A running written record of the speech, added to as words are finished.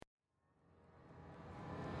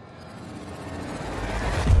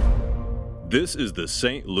This is the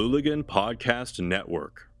St. Louligan Podcast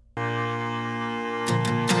Network.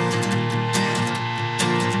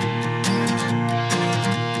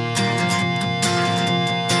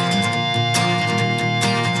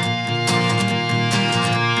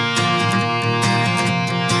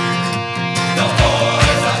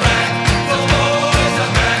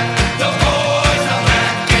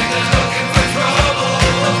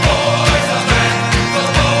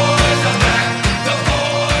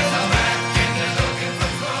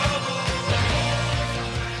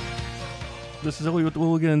 This is Illy with the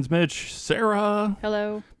Louligans. Mitch, Sarah.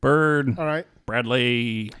 Hello. Bird. All right.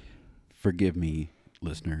 Bradley. Forgive me,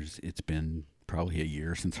 listeners. It's been probably a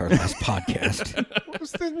year since our last podcast.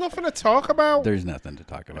 There's nothing to talk about. There's nothing to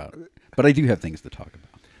talk about. But I do have things to talk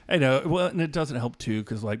about. I know. Well, and it doesn't help, too,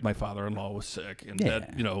 because, like, my father-in-law was sick. And,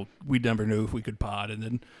 that, you know, we never knew if we could pod. And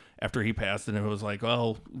then after he passed, and it was like,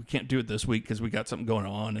 well, we can't do it this week because we got something going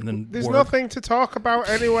on. And then There's work. nothing to talk about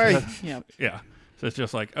anyway. Yep. Yeah. So it's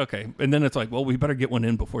just like, okay. And then it's like, well, we better get one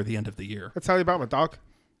in before the end of the year. I'll tell you about my dog.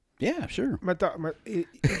 Yeah, sure. My dog,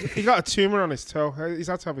 he got a tumor on his toe. He's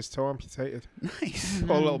had to have his toe amputated. Nice.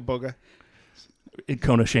 Poor little bugger.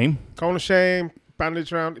 Cone of shame. Cone of shame.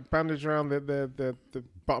 Bandage around the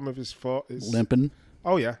bottom of his foot. Is Limping.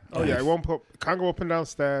 Oh yeah. Oh yeah. Nice. It won't can't go up and down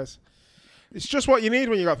stairs. It's just what you need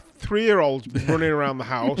when you got 3-year-olds running around the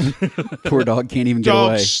house. Poor dog can't even get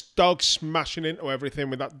away. Dog smashing into everything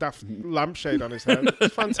with that daft lampshade on his head.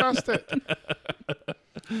 It's fantastic.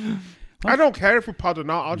 I don't care if we pod or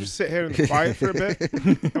not. I'll just sit here and quiet for a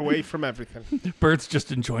bit, away from everything. Bird's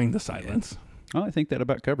just enjoying the silence. Well, I think that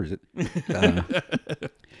about covers it.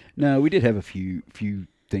 No, we did have a few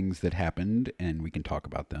things that happened, and we can talk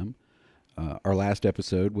about them. Our last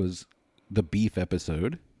episode was the beef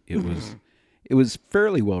episode. It was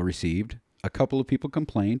fairly well received. A couple of people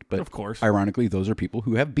complained, but Of course. ironically, those are people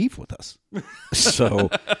who have beef with us. So,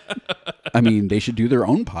 I mean, they should do their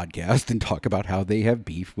own podcast and talk about how they have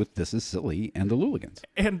beef with This Is Silly and the Louligans.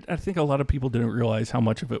 And I think a lot of people didn't realize how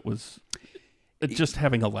much of it was just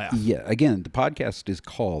having a laugh. Yeah, again, the podcast is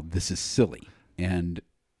called This Is Silly, and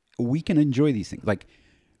we can enjoy these things. Like,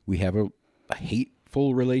 we have a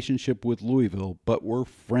hateful relationship with Louisville, but we're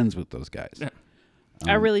friends with those guys. Yeah.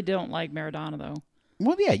 I really don't like Maradona, though.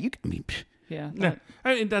 Well, yeah, you can, I mean, Yeah. Yeah,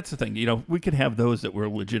 I mean, that's the thing. You know, we can have those that we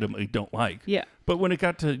legitimately don't like. Yeah. But when it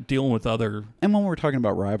got to dealing with other, and when we're talking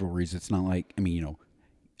about rivalries, it's not like, I mean, you know,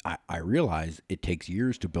 I realize it takes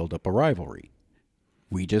years to build up a rivalry.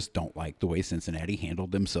 We just don't like the way Cincinnati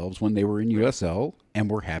handled themselves when they were in USL, and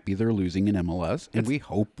we're happy they're losing in MLS, and we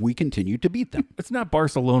hope we continue to beat them. it's not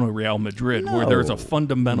Barcelona, Real Madrid, where there's a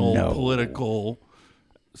fundamental political,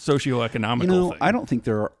 socioeconomical You know, thing. I don't think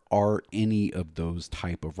there are any of those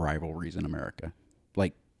type of rivalries in America.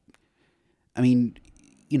 Like, I mean,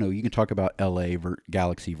 you know, you can talk about LA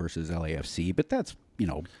Galaxy versus LAFC, but that's, you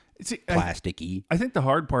know, See, plasticky. I think the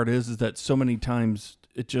hard part is that so many times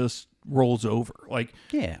it just rolls over. Like,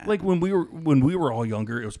 Yeah. like when we were all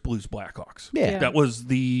younger, it was Blues Blackhawks. Yeah. That was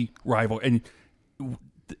the rival, and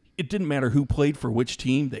it didn't matter who played for which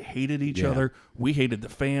team. They hated each other. We hated the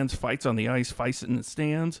fans, fights on the ice, fights in the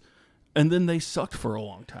stands. And then they sucked for a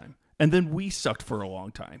long time. And then we sucked for a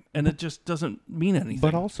long time. And it just doesn't mean anything.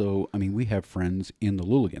 But also, I mean, we have friends in the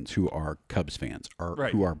Louligans who are Cubs fans or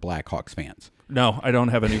Right. who are Blackhawks fans. No, I don't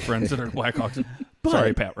have any friends that are Blackhawks.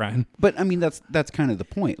 Sorry, Pat Ryan. But I mean, that's kind of the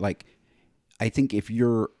point. Like, I think if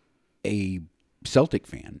you're a Celtic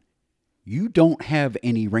fan, you don't have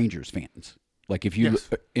any Rangers fans. Like, if you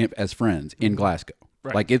as friends in Glasgow,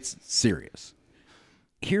 Right. like, it's serious.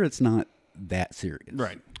 Here, it's not that serious.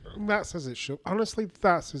 Right. That's as it should. Honestly,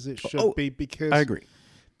 that's as it should be, because I agree.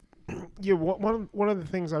 Yeah, one of the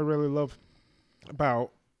things I really love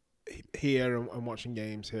about here and watching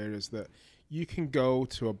games here is that you can go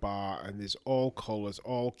to a bar and there's all colours,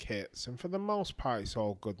 all kits, and for the most part, it's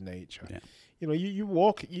all good nature. Yeah. You know, you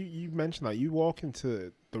walk. You mentioned that you walk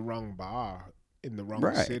into the wrong bar in the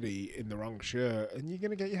wrong city in the wrong shirt, and you're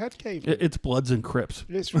gonna get your head caved in. It's Bloods and Crips.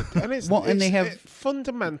 It's Well, and they have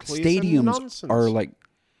fundamentally it's Stadiums nonsense. are like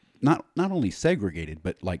not only segregated,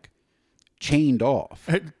 but like chained off.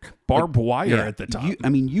 Barbed wire Yeah, at the top.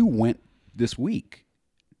 You went this week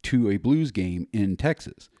to a Blues game in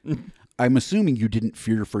Texas. I'm assuming you didn't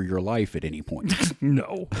fear for your life at any point.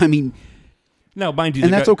 No. I mean, Now, mind you,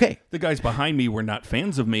 and that's okay. The guys behind me were not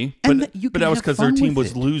fans of me, And but you but can that was have because their fun team with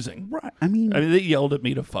was it. losing. Right. I mean, they yelled at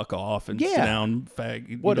me to fuck off and sit Yeah. down, fag,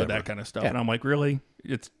 you know, Whatever. that kind of stuff. Yeah. And I'm like, really?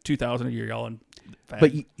 It's 2000 a year yelling fag.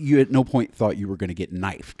 but you at no point thought you were going to get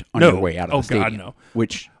knifed on No. your way out of Oh, the stadium. God, no.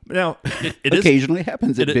 Which Now, it is occasionally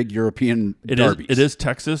happens at it- big European it derbies. is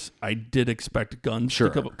Texas. I did expect guns to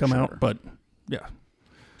come out, but Yeah.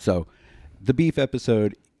 So, the beef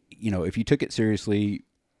episode, if you took it seriously,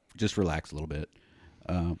 just relax a little bit,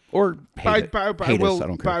 or hate it. But Hate I will, us, I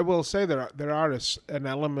don't but care. I will say there are an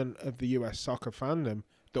element of the US soccer fandom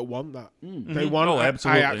that want that. They want Oh,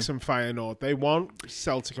 absolutely. Ajax and Feyenoord. They want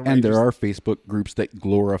Celtic and And there Rangers. are Facebook groups that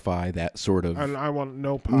glorify that sort of. And I want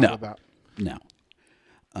no part No. of that. No.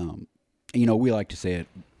 We like to say it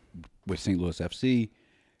with St. Louis FC.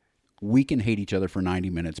 We can hate each other for 90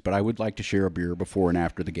 minutes, but I would like to share a beer before and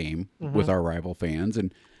after the game with our rival fans.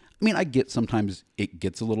 And I get sometimes it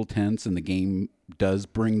gets a little tense and the game does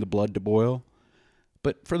bring the blood to boil.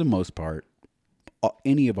 But for the most part,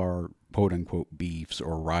 any of our quote unquote beefs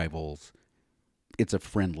or rivals, it's a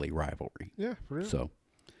friendly rivalry. Yeah, for real. So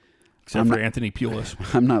Except for Anthony Pulis.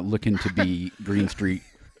 I'm not looking to be Green Street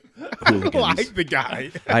hooligans. like the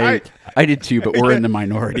guy. I did too, but we're in the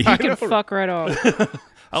minority. You can fuck right off.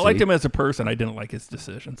 I liked him as a person. I didn't like his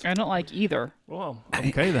decisions. I don't like either. Well,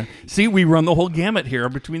 okay then. See, we run the whole gamut here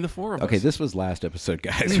between the four of Okay, us. this was last episode,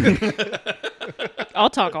 guys. I'll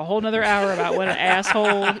talk a whole nother hour about what an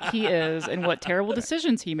asshole he is and what terrible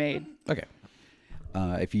decisions he made. Okay.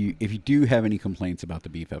 If you do have any complaints about the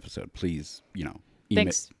beef episode, please,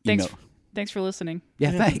 Thanks. email. Thanks for listening.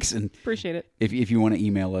 Yeah, thanks. And Appreciate it. if you want to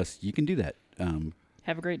email us, you can do that.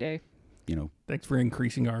 Have a great day. Thanks for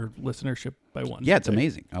increasing our listenership by one. Yeah, it's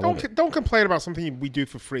amazing. I love it. Don't complain about something we do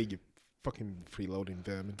for free, you fucking freeloading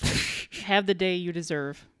vermin. Have the day you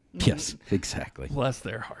deserve. Yes, exactly. Bless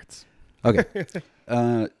their hearts. Okay.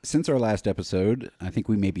 Since our last episode, I think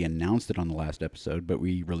we maybe announced it on the last episode, but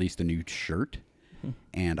we released a new shirt,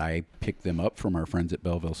 and I picked them up from our friends at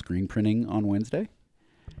Belleville Screen Printing on Wednesday,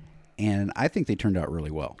 and I think they turned out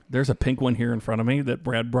really well. There's a pink one here in front of me that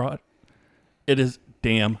Brad brought. It is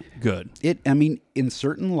damn good. In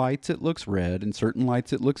certain lights it looks red, in certain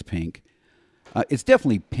lights it looks pink. It's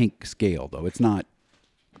definitely pink scale, though. It's not.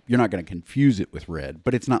 You're not going to confuse it with red,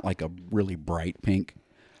 but it's not like a really bright pink.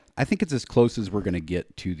 I think it's as close as we're going to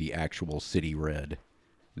get to the actual city red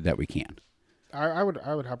that we can. I would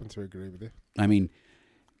happen to agree with you.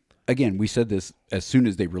 Again, we said this as soon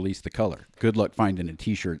as they released the color. Good luck finding a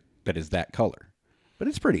T-shirt that is that color, but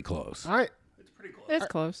it's pretty close. It's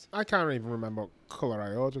close. I can't even remember what color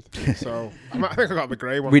I ordered, so I think I got the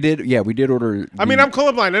grey one. We did order. I'm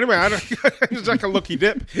colorblind anyway. It's like a lucky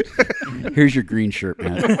dip. Here's your green shirt,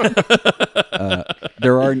 man.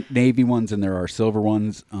 There are navy ones and there are silver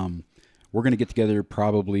ones. We're going to get together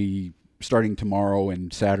probably starting tomorrow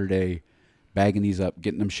and Saturday, bagging these up,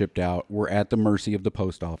 getting them shipped out. We're at the mercy of the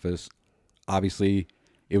post office. Obviously,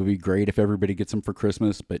 it would be great if everybody gets them for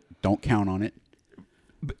Christmas, but don't count on it.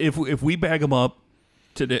 If we bag them up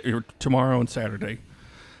today or tomorrow and Saturday,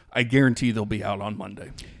 I guarantee they'll be out on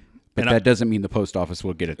Monday. But that doesn't mean the post office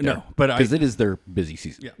will get it there. No, but because it is their busy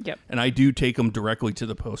season. Yeah. Yep. And I do take them directly to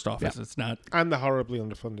the post office. Yeah. It's not. And they're horribly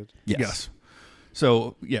underfunded. Yes.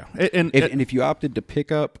 So yeah, and if you opted to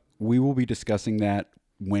pick up, we will be discussing that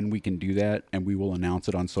when we can do that, and we will announce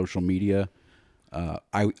it on social media.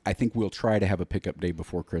 I think we'll try to have a pickup day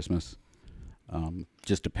before Christmas.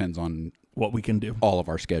 Just depends on what we can do. all of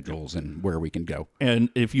our schedules and where we can go. And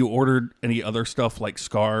if you ordered any other stuff like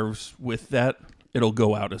scarves with that, it'll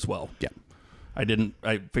go out as well. Yeah.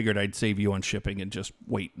 I figured I'd save you on shipping and just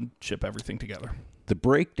wait and ship everything together. The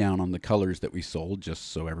breakdown on the colors that we sold,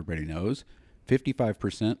 just so everybody knows,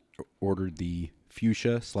 55% ordered the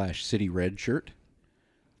fuchsia/city red shirt,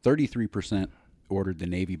 33% ordered the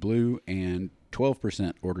navy blue, and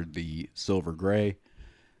 12% ordered the silver gray.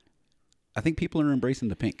 I think people are embracing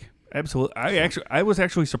the pink. Absolutely. I was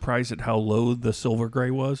actually surprised at how low the silver gray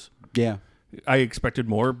was. Yeah. I expected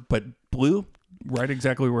more, but blue, right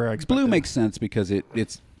exactly where I expected. Blue makes sense because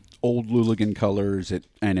it's old Luligan colors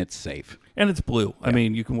and it's safe. And it's blue. I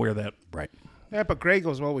mean, you can wear that. Right. Yeah, but grey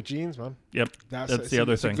goes well with jeans, man. Yep. That's the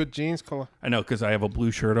other it's thing. a good jeans color. I know, because I have a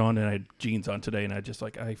blue shirt on and I had jeans on today, and I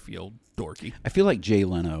feel dorky. I feel like Jay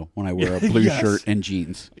Leno when I wear a blue Yes. shirt and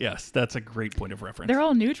jeans. Yes, that's a great point of reference. They're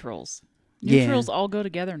all neutrals. Yeah. Neutrals all go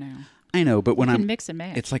together now. I know, but when You can I'm mix and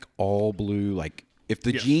match. it's like all blue. Like if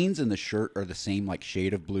the Yes. jeans and the shirt are the same like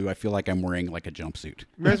shade of blue, I feel like I'm wearing like a jumpsuit.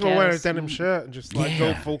 May as well wear a guess. denim shirt and just like go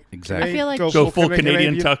Yeah, full. exactly. I feel like Go full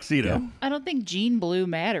Canadian tuxedo. I don't think jean blue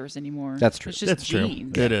matters anymore. That's true. It's just That's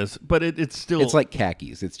jeans true. It is, but it's still. It's like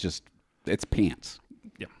khakis. It's pants.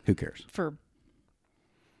 Yeah. Who cares? for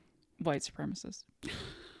white supremacists.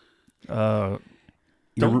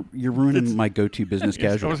 You're ruining my go-to business I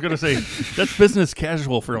casual. was going to say that's business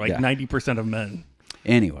casual for like Yeah. 90% of men.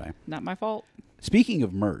 Anyway, Not my fault. speaking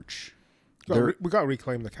of merch, We got to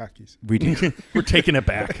reclaim the khakis. we do We're taking it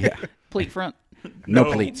back. yeah. Pleat front. No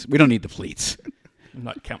No. pleats. We don't need the pleats. I'm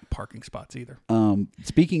not counting parking spots either.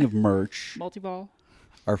 Speaking of merch, Multi-ball.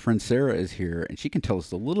 our friend Sarah is here, and she can tell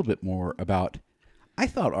us a little bit more about. I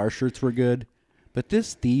thought our shirts were good, but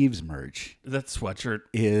this Thieves merch That sweatshirt.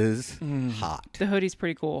 is hot. The hoodie's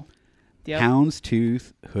pretty cool. Yep.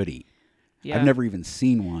 Houndstooth hoodie. Yeah. I've never even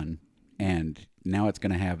seen one, and now it's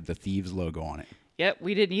going to have the Thieves logo on it. Yep,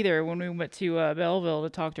 we didn't either. When we went to Belleville to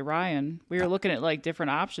talk to Ryan, we were looking at like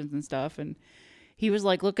different options and stuff, and he was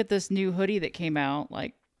like, "Look at this new hoodie that came out.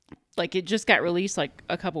 Like it just got released like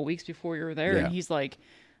a couple weeks before you were there." Yeah. And he's like,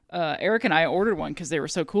 "Eric and I ordered one because they were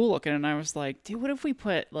so cool looking." And I was like, "Dude, what if we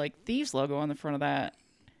put like Thieves logo on the front of that?"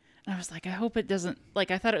 And I was like, "I hope it doesn't."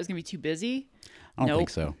 Like I thought it was gonna be too busy. I don't Nope. think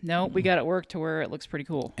so. No, we got it worked to where it looks pretty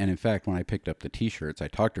cool. And in fact, when I picked up the T-shirts, I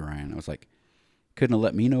talked to Ryan. I was like, "Couldn't have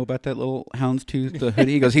let me know about that little Houndstooth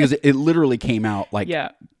hoodie." He goes, "It literally came out like Yeah.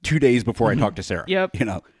 2 days before I talked to Sarah." Yep. You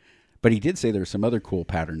know, but he did say there's some other cool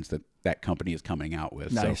patterns that company is coming out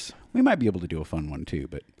with. Nice. So we might be able to do a fun one too.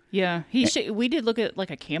 But Yeah, we did look at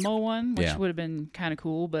like a camo one, which Yeah. would have been kind of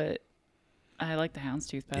cool, but I like the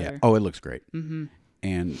Houndstooth better. yeah, oh, it looks great. Mm-hmm.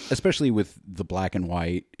 And especially with the black and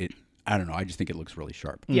white, I don't know. I just think it looks really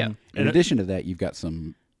sharp. Yeah. In And addition to that, you've got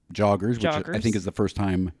some joggers, which I Joggers. think is the first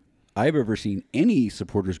time I've ever seen any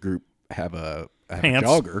supporters group have a Pants.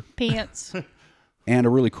 jogger Pants. and a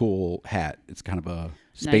really cool hat. It's kind of a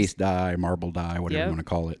space dye, marble dye, whatever Yep. you want to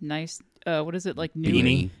call it. Nice. What is it like? New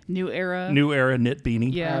Beanie. New era. New era knit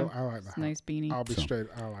beanie. Yeah. I like It's that. a nice beanie. I'll be straight.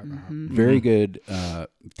 I like that. Very good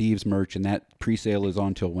Thieves merch, and that pre-sale is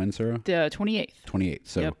on till when, Sarah? The 28th. 28th.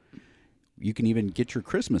 So Yep. you can even get your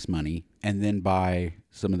Christmas money and then buy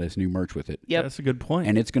some of this new merch with it. Yep. That's a good point.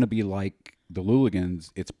 And it's going to be like the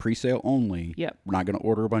Luligans. It's pre-sale only. Yep. We're not going to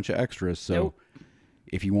order a bunch of extras. So Nope.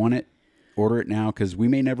 if you want it, order it now because we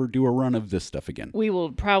may never do a run of this stuff again. We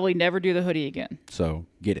will probably never do the hoodie again. So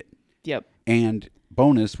get it. Yep. And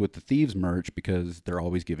bonus with the Thieves merch, because they're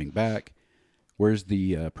always giving back. Where's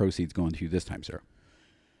the proceeds going to this time, Sarah?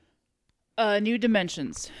 New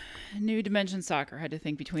Dimensions. New Dimensions Soccer. Had to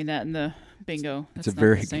think between that and the bingo. That's It's a not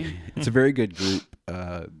very the same. it's a very good group.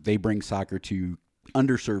 They bring soccer to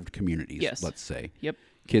underserved communities. Yes. Let's say Yep.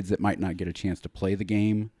 kids that might not get a chance to play the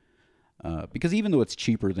game, because even though it's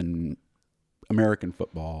cheaper than American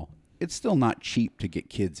football, it's still not cheap to get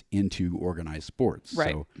kids into organized sports.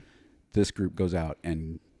 Right. So this group goes out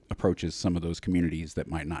and approaches some of those communities that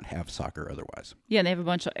might not have soccer otherwise. Yeah, and they have a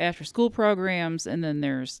bunch of after school programs, and then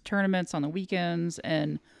there's tournaments on the weekends.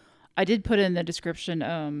 And I did put in the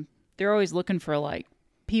description, they're always looking for like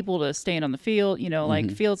people to stand on the field,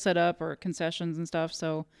 like field setup or concessions and stuff.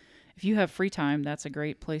 So if you have free time, that's a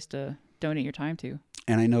great place to donate your time to.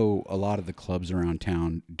 And I know a lot of the clubs around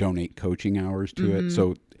town donate coaching hours to it.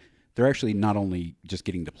 So they're actually not only just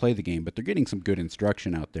getting to play the game, but they're getting some good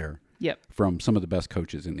instruction out there Yep. from some of the best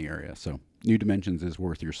coaches in the area. So New Dimensions is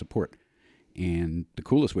worth your support. And the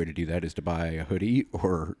coolest way to do that is to buy a hoodie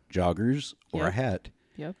or joggers or a Yep. hat,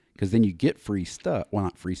 Yep. because then you get free stuff. Well,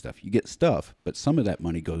 not free stuff. You get stuff, but some of that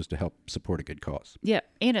money goes to help support a good cause. Yeah,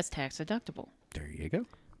 and it's tax deductible. There you go.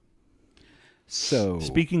 So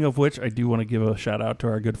Speaking of which, I do want to give a shout out to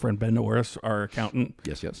our good friend Ben Norris, our accountant.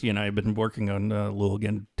 yes, yes. He and I have been working on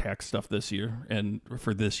Lilligan tax stuff this year, and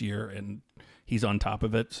and he's on top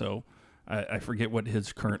of it. So I forget what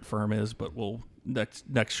his current firm is, but we'll next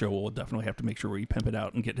show we'll definitely have to make sure we pimp it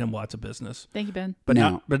out and get him lots of business. Thank you, Ben. But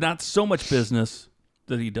Now- not so much business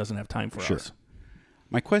that he doesn't have time for Sure. us.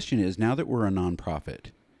 My question is, now that we're a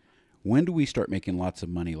nonprofit, when do we start making lots of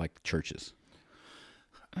money like the churches?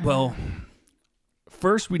 Well,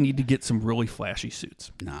 first we need to get some really flashy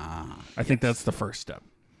suits. Nah. I think that's the first step.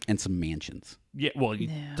 And some mansions. Yeah, well,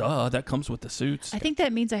 duh, that comes with the suits. I think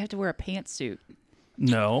that means I have to wear a pantsuit.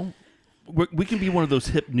 No. We can be one of those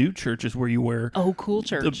hip new churches where you wear Oh, cool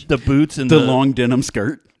church. the boots and The long denim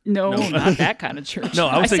skirt. No, not that kind of church. No,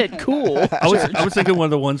 I was said cool. I was thinking one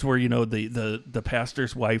of the ones where the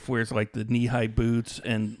pastor's wife wears like the knee high boots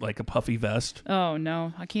and like a puffy vest. Oh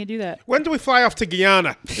no, I can't do that. When do we fly off to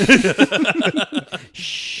Guyana?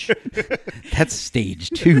 That's stage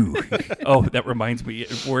 2. Oh, that reminds me.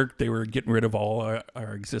 At work, they were getting rid of all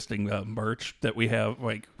our existing merch that we have,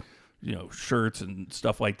 like shirts and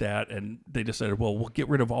stuff like that. And they decided, well, we'll get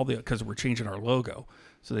rid of all because we're changing our logo.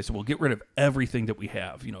 So they said, we'll get rid of everything that we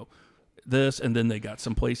have. This, and then they got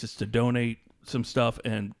some places to donate some stuff,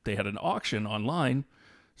 and they had an auction online.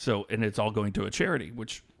 So, and it's all going to a charity,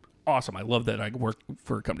 which awesome. I love that I work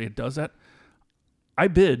for a company that does that. I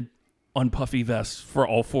bid on puffy vests for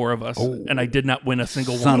all 4 of us, and I did not win a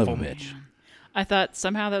single Son one of of a them. bitch. I thought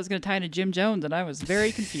somehow that was going to tie into Jim Jones, and I was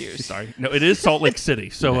very confused. Sorry. No, it is Salt Lake City.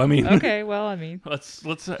 So, I mean, Okay, well, I mean, let's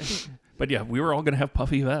but yeah, we were all going to have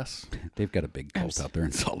puffy vests. They've got a big cult out there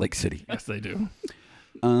in Salt Lake City. Yes, they do.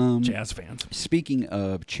 Jazz fans. Speaking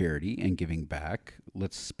of charity and giving back,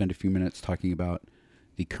 let's spend a few minutes talking about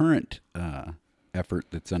the current effort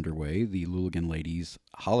that's underway, the Luligan Ladies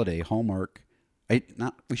Holiday Hallmark.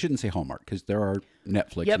 We shouldn't say Hallmark because there are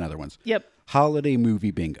Netflix Yep. and other ones. yep, Holiday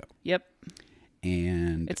movie bingo. yep.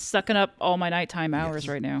 And It's sucking up all my nighttime hours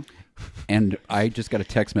right now. and I just got a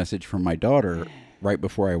text message from my daughter right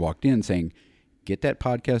before I walked in saying, "Get that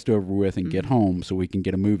podcast over with and get home so we can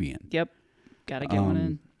get a movie in." Yep, got to get one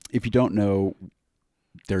in. If you don't know,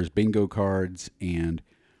 there's bingo cards, and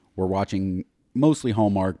we're watching mostly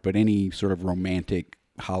Hallmark, but any sort of romantic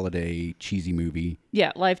holiday cheesy movie.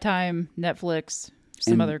 Yeah, Lifetime, Netflix,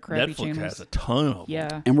 some And other crappy Netflix channels. has a ton of them.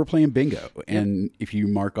 Yeah, And we're playing bingo. And if you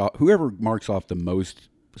mark off, whoever marks off the most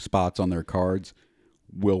spots on their cards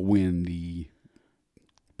will win the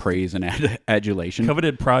praise and adulation.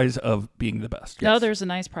 Coveted prize of being the best. No, there's a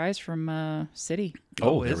nice prize from City.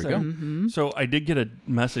 Oh, there is we there? go. Mm-hmm. So I did get a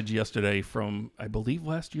message yesterday from, I believe,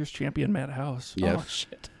 last year's champion, Matt House. Yes. Oh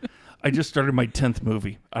shit. I just started my 10th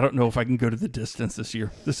movie. I don't know if I can go to the distance this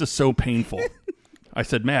year. This is so painful. I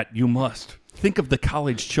said, Matt, you must. Think of the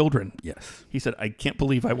college children. Yes. He said, I can't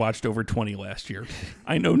believe I watched over 20 last year.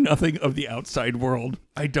 I know nothing of the outside world.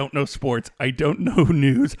 I don't know sports. I don't know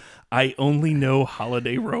news. I only know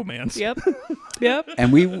holiday romance. Yep. Yep.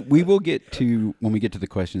 And we will get to, when we get to the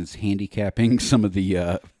questions, handicapping some of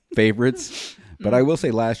the favorites. But I will say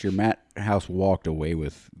last year, Matt House walked away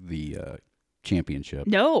with the championship.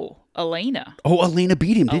 No, Elena. Oh, Elena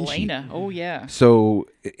beat him, didn't Elena. Oh yeah. she? So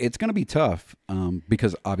it's going to be tough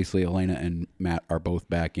because obviously Elena and Matt are both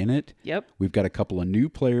back in it. Yep. We've got a couple of new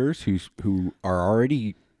players who are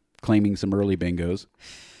already claiming some early bingos.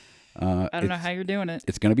 I don't know how you're doing it.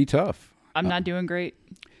 It's going to be tough. I'm not doing great.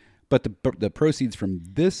 But the proceeds from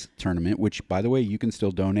this tournament, which, by the way, you can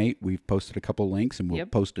still donate. We've posted a couple links, and we'll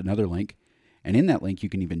Yep. post another link. And in that link, you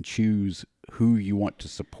can even choose who you want to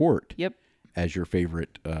support Yep. as your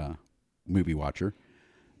favorite movie watcher.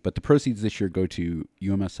 But the proceeds this year go to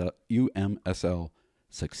UMSL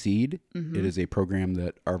Succeed. Mm-hmm. It is a program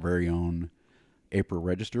that our very own April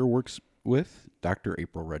Register works with. Dr.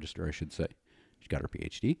 April Register, I should say. She got her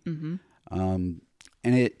PhD. Mm-hmm.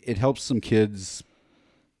 And it helps some kids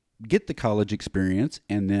get the college experience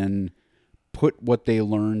and then put what they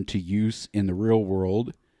learn to use in the real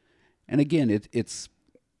world. And again, it's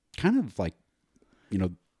kind of like, you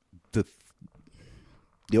know,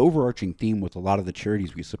 the overarching theme with a lot of the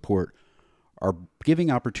charities we support are giving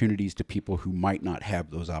opportunities to people who might not have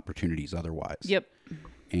those opportunities otherwise. Yep.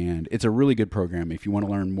 And it's a really good program. If you want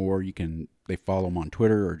to learn more, they follow them on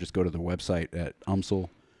Twitter or just go to their website at UMSL.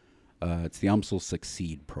 It's the UMSL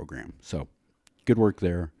Succeed program. So good work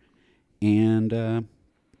there. And,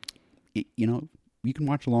 you can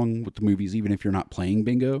watch along with the movies even if you're not playing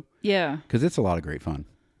bingo Yeah. because it's a lot of great fun.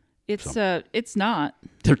 It's not.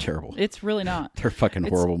 They're terrible. It's really not. They're fucking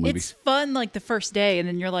horrible It's movies. fun like the first day, and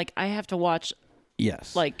then you're like, I have to watch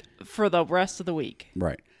Yes. like for the rest of the week.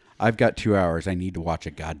 Right. I've got 2 hours. I need to watch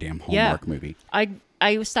a goddamn Hallmark movie.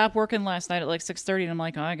 I stopped working last night at like 6:30, and I'm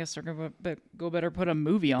like, oh, I guess they're gonna go better put a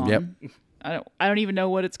movie on. Yep. I don't even know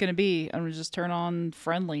what it's gonna be. I'm gonna just turn on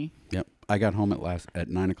Friendly. Yep. I got home at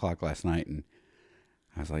 9:00 last night, and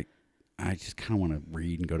I was like, I just kind of want to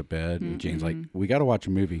read and go to bed. And Jane's like, we got to watch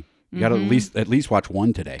a movie. You got to at least watch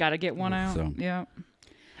one today. Got to get one out. So- Yeah.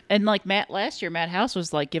 And like last year, Matt House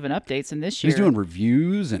was like giving updates, and this year He's doing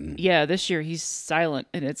reviews and Yeah, this year he's silent,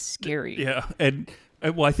 and it's scary. Yeah. And,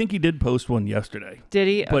 well, I think he did post one yesterday. Did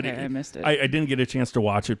he? But Okay, I missed it. I didn't get a chance to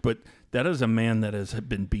watch it, but that is a man that has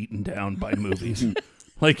been beaten down by movies.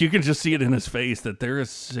 Like, you can just see it in his face that there is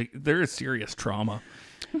serious trauma.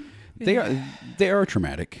 they are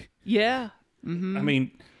traumatic. yeah. I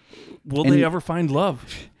mean, will And- they ever find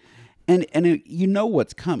love? And you know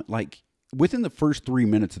what's coming. Like within the first 3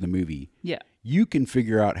 minutes of the movie, Yeah. you can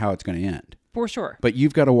figure out how it's going to end. For sure. But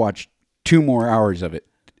you've got to watch 2 more hours of it,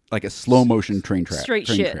 like a slow motion train crash. Straight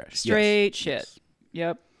train shit. crash. Yes. Straight shit.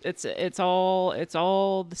 Yep. It's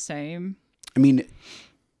all the same. I mean,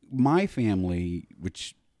 my family,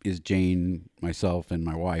 which is Jane, myself, and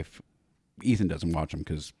my wife, Ethan doesn't watch them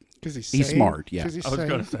because Because he's He's sane. smart, yeah. 'Cause he's I was sane.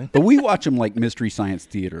 going to say. but we watch them like Mystery Science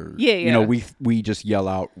Theater. Yeah, You know, yeah. we just yell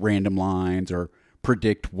out random lines or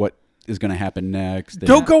predict what is going to happen next. And,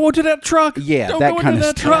 Don't go into that truck. Yeah, Don't that go kind into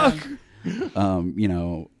of that stuff. truck. You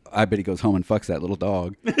know, I bet he goes home and fucks that little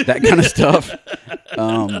dog. That kind of stuff.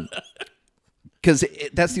 Because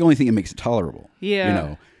that's the only thing that makes it tolerable. Yeah. You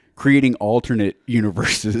know, creating alternate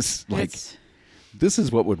universes. Like, It's- this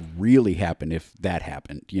is what would really happen if that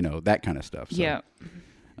happened. That kind of stuff. So, yeah.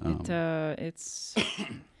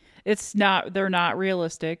 It's not. They're not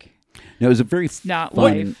realistic. No, it was a very not fun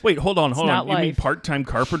life. Wait, hold on. not You mean life. part-time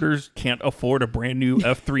carpenters can't afford a brand new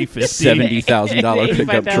F-350? $70,000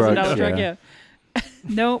 pickup truck. $85,000 truck. Yeah.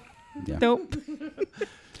 Nope. Yeah. Nope.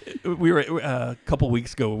 We were a couple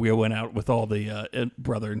weeks ago. We went out with all the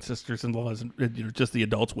brother and sisters-in-laws, and just the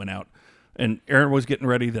adults went out. And Erin was getting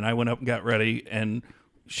ready. Then I went up and got ready, and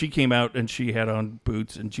she came out and she had on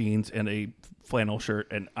boots and jeans and a flannel shirt,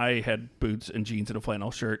 and I had boots and jeans and a flannel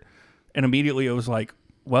shirt. And immediately I was like,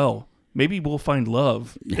 well, maybe we'll find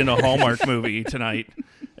love in a Hallmark movie tonight.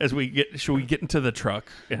 Should we get into the truck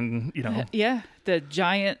and Yeah. The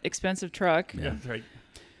giant expensive truck. yeah, that's right.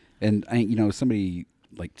 And somebody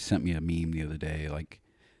like sent me a meme the other day. Like,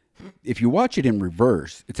 if you watch it in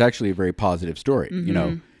reverse, it's actually a very positive story.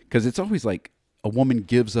 Because it's always like a woman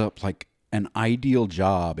gives up like an ideal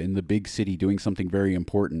job in the big city doing something very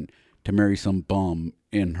important to marry some bum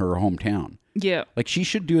in her hometown. Yeah. Like, she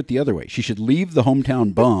should do it the other way. She should leave the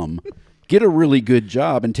hometown bum, get a really good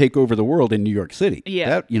job, and take over the world in New York City.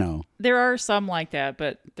 Yeah. That. There are some like that,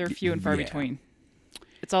 but they're few and far Yeah. between.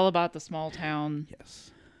 It's all about the small town,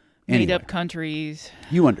 Yes. made Anyway, up countries,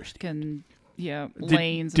 you understand.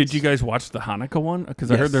 lanes. Did you guys watch the Hanukkah one?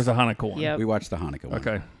 Because I heard Yes. there's a Hanukkah one. Yep. We watched the Hanukkah one.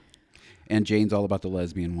 Okay, And Jane's all about the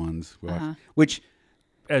lesbian ones. We watched, Uh-huh. which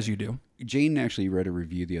as you do. Jane actually read a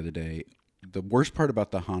review the other day. The worst part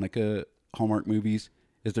about the Hanukkah Hallmark movies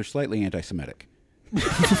is they're slightly anti-Semitic.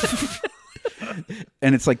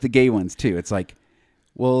 And it's like the gay ones too. It's like,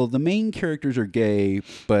 well, the main characters are gay,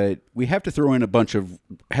 but we have to throw in a bunch of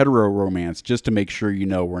hetero romance just to make sure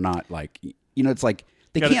we're not like, it's like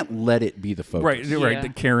they Gotta- can't let it be the focus. Right, right. Yeah. The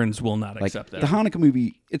Karens will not Like accept that. the Hanukkah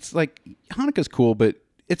movie, it's like Hanukkah's cool, but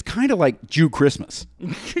it's kind of like Jew Christmas.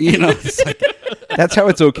 It's like, that's how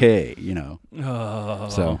it's okay.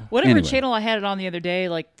 So Whatever anyway. channel I had it on the other day,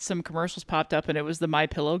 like some commercials popped up and it was the My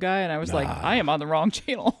Pillow guy, and I was like, I am on the wrong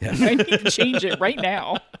channel. I need to change it right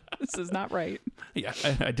now. This is not right. Yeah,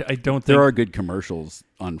 I don't think There are good commercials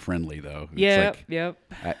unfriendly though. It's Yep, like, yep.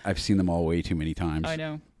 I've seen them all way too many times. I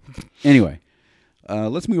know. Anyway,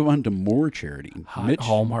 let's move on to more charity. hot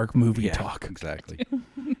Hallmark movie Yeah, talk. exactly.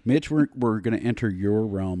 Mitch, we're going to enter your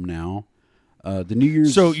realm now. The New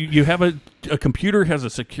Year's. So you have a computer has a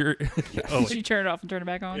secure. Oh, Did you turn it off and turn it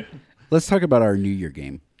back on? let's talk about our New Year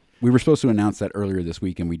game. We were supposed to announce that earlier this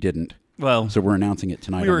week and we didn't. well, So we're announcing it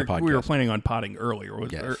tonight we on were the podcast. we were planning on potting earlier.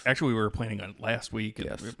 Yes. Or actually, we were planning on it last week. And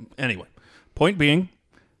Yes. Anyway, point being,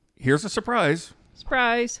 here's a surprise.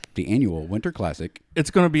 Surprise. The annual Winter Classic.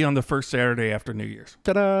 It's going to be on the first Saturday after New Year's.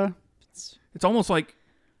 Ta-da! It's almost like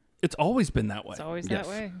it's always been that way. It's always Yes. that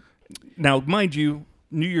way. Now, mind you,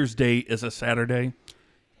 New Year's Day is a Saturday.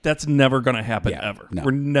 That's never going to happen Yeah, ever. no.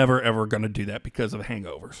 We're never, ever going to do that because of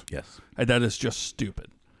hangovers. Yes. That is just stupid.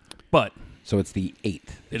 But So it's the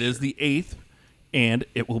 8th. it is the 8th, and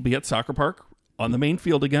it will be at Soccer Park on the main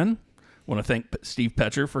field again. Want to thank Steve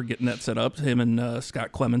Petcher for getting that set up, him and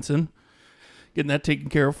Scott Clemenson, getting that taken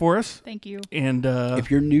care of for us. Thank you. And If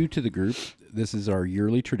you're new to the group, this is our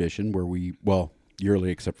yearly tradition where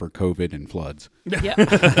yearly except for COVID and floods. Yeah.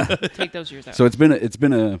 Take those years out. So it's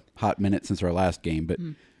been a hot minute since our last game, but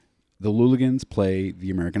the Luligans play the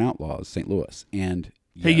American Outlaws, St. Louis, and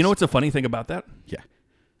hey, you know what's the funny thing about that? Yeah,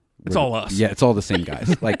 It's all us. Yeah, it's all the same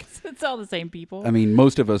guys. Like, it's all the same people. I mean,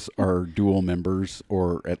 most of us are dual members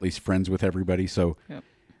or at least friends with everybody. So, Yep.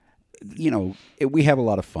 we have a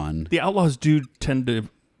lot of fun, The Outlaws do tend to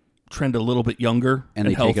trend a little bit younger and and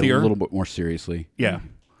they take healthier. it a little bit more seriously. Yeah.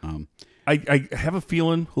 Um, I have a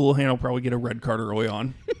feeling Houlihan will probably get a red card early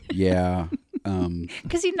on. yeah.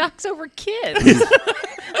 Because he knocks over kids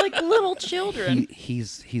like little children.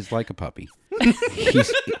 He's like a puppy.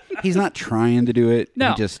 he's not trying to do it.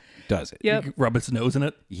 No. He just does it. Yep. Rub its nose in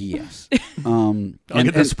it. Yes. I'll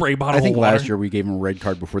get the spray bottle I think of water. last year we gave him a red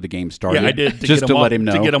card before the game started. Yeah, I did. just to let him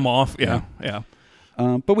know. To get him off. Yeah. Yeah.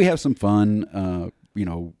 But we have some fun.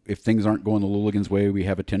 If things aren't going the Luligans' way, we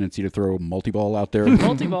have a tendency to throw a multi-ball out there.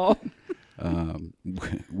 Multi-ball.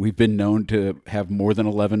 We've been known to have more than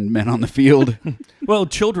 11 men on the field. Well,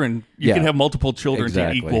 children, you Yeah. can have multiple children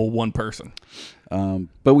Exactly. to equal one person.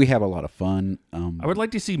 But we have a lot of fun. I would like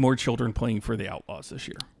to see more children playing for the Outlaws this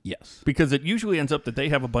year. Yes. Because it usually ends up that they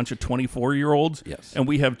have a bunch of 24-year-olds. Yes. And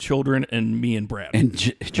we have children and me and Brad. And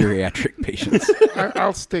geriatric patients.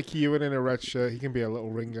 I'll stick you in a red shirt. He can be a little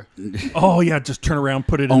ringer. oh, yeah, just turn around,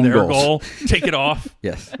 put it in Own their goals. goal, take it off.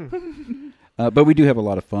 Yes. But we do have a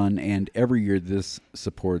lot of fun. And every year this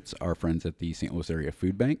supports our friends at the St. Louis Area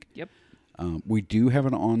Food Bank. Yep. We do have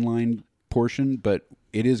an online portion, but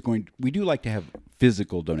we do like to have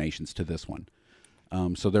physical donations to this one.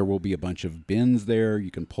 So there will be a bunch of bins there.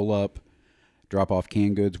 You can pull up, drop off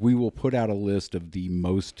canned goods. We will put out a list of the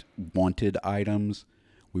most wanted items.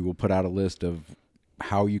 We will put out a list of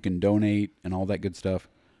how you can donate and all that good stuff.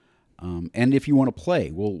 And if you want to play,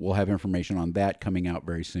 we'll have information on that coming out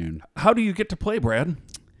very soon. How do you get to play, Brad?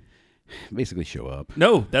 Basically, show up.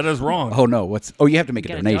 No, that is wrong. Oh no! You have to make a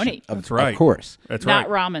gotta donation. donate. That's right. Of course. That's Not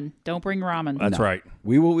right. ramen. Don't bring ramen. That's right.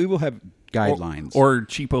 We will have guidelines. Or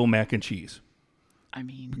cheapo mac and cheese. I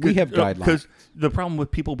mean, we have guidelines. Because the problem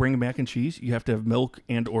with people bringing mac and cheese, you have to have milk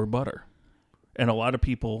and or butter. And a lot of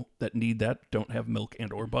people that need that don't have milk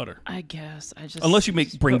and or butter. I guess I just Unless you bring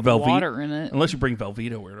put Velveeta. water in it. Unless you bring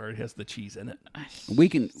Velveeta where it already has the cheese in it. We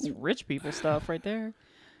can. It's rich people stuff right there.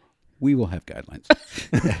 We will have guidelines.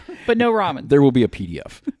 But no ramen. There will be a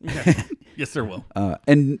PDF, Yes, there will.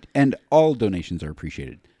 and all donations are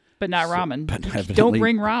appreciated. But not ramen. But Don't evidently-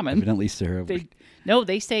 bring ramen. Evidently, Sarah.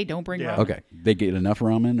 They say don't bring Yeah. ramen. Okay, they get enough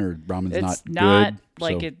ramen, or ramen's It's not good.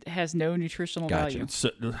 like so- it has no nutritional Gotcha. value. It's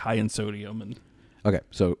high in sodium. And Okay,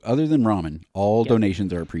 so other than ramen, all Yep.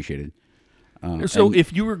 donations are appreciated. so and-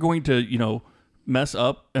 if you were going to, mess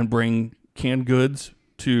up and bring canned goods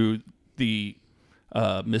to the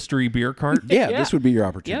mystery beer cart, yeah, Yeah. this would be your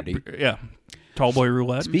opportunity. yeah, tall boy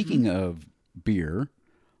roulette. Speaking of beer,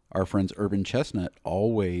 our friends Urban Chestnut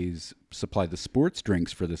always supply the sports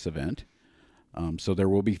drinks for this event. So there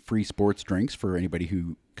will be free sports drinks for anybody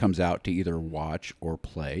who comes out to either watch or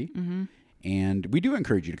play. Mm-hmm. And we do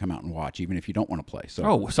encourage you to come out and watch, even if you don't want to play.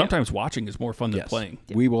 So Sometimes watching is more fun than yes, playing.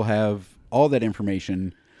 we will have all that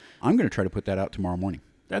information. I'm going to try to put that out tomorrow morning.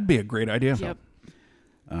 That'd be a great idea. Yep.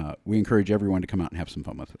 We encourage everyone to come out and have some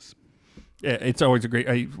fun with us. Yeah, it's always a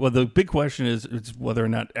great. Well, the big question is whether or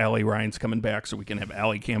not Allie Ryan's coming back, so we can have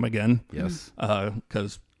Allie Cam again. Yes.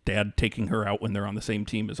 Because Dad taking her out when they're on the same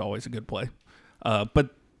team is always a good play.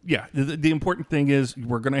 But yeah, the important thing is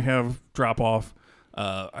we're going to have drop off.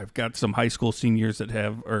 I've got some high school seniors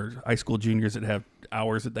or high school juniors that have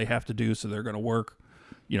hours that they have to do, so they're going to work.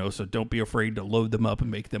 So don't be afraid to load them up and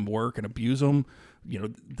make them work and abuse them.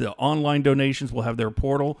 The online donations will have their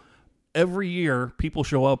portal. Every year, people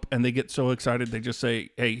show up and they get so excited they just say,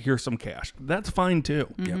 "Hey, here's some cash." That's fine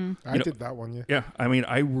too. I did that one, yeah. Yeah, I mean,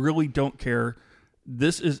 I really don't care.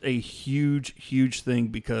 This is a huge, huge thing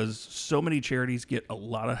because so many charities get a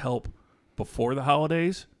lot of help before the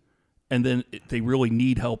holidays, and then they really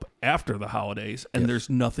need help after the holidays, and there's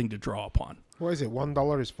nothing to draw upon. What is it?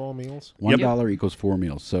 $1 is 4 meals. $1 equals 4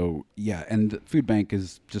 meals. So yeah, and the food bank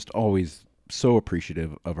is just always so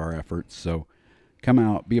appreciative of our efforts. So come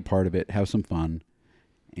out, be a part of it, have some fun,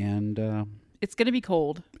 and It's gonna be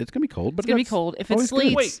cold. it's gonna be cold. But It's gonna be that's cold. If it always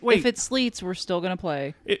good. sleets, Wait. if it sleets, we're still gonna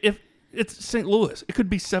play. If it's St. Louis, it could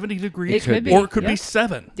be 70 degrees, It could be. or it could be Yep.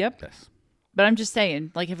 7. Yep. Yes. But I'm just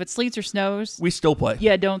saying, like, if it sleets or snows, We still play.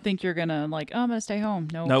 yeah, don't think you're gonna I'm gonna stay home.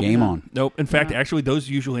 No. Nope. Game on. Nope. In fact, actually, those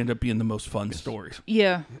usually end up being the most fun stories.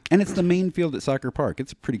 Yeah. And it's the main field at Soccer Park.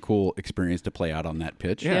 It's a pretty cool experience to play out on that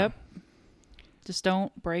pitch. Yeah. Yep. Just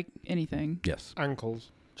don't break anything. Yes. Ankles.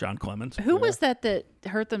 John Clemens, Who was that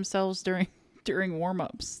hurt themselves during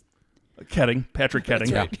warm-ups? Patrick Ketting.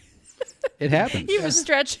 Yeah. It happens. He was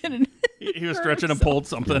stretching and He was stretching and pulled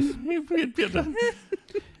something.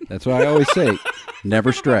 That's why I always say,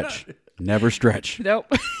 never stretch. Never stretch. nope.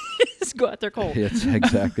 Just go out there cold. It's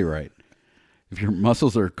exactly right. If your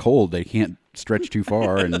muscles are cold, they can't stretch too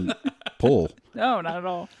far and pull. No, not at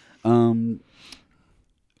all.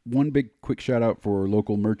 One big quick shout out for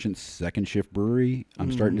local merchants, Second Shift Brewery.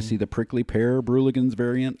 I'm starting to see the prickly pear Bruligans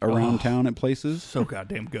variant around town at places. So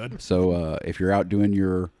goddamn good. So if you're out doing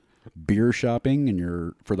your beer shopping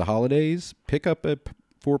and for the holidays, pick up a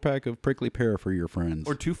 4-pack of prickly pear for your friends,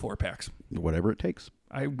 Or 2 4-packs. whatever it takes.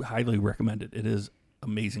 I highly recommend it. It is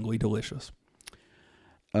amazingly delicious.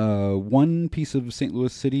 One piece of St.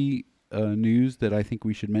 Louis City news that I think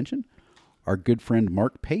we should mention. Our good friend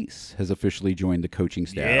Mark Pace has officially joined the coaching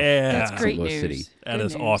staff. Yeah. That's St. great Louis news. City. That Good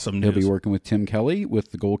is news. awesome He'll news. be working with Tim Kelly with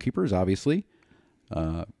the goalkeepers, obviously.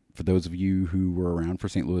 For those of you who were around for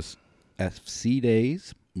St. Louis FC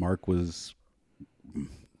days, Mark was,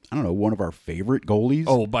 one of our favorite goalies.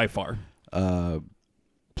 Oh, by far.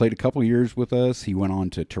 Played a couple years with us. He went on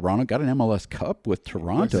to Toronto, got an MLS Cup with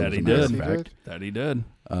Toronto, That as he a matter did. of He fact. did. That he did.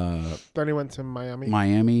 Then he went to Miami.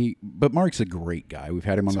 Miami. But Mark's a great guy. We've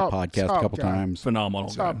had him on Top- the podcast a top couple guy. times. Phenomenal.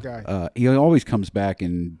 Top guy. guy. He always comes back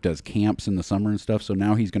and does camps in the summer and stuff. So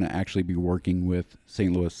now he's going to actually be working with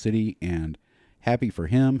St. Louis City, and happy for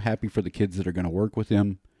him, happy for the kids that are going to work with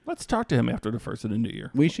him. Let's talk to him after the first of the new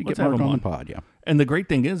year. We should Let's get have Mark him on the pod, yeah. And the great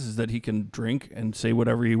thing is that he can drink and say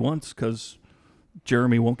whatever he wants because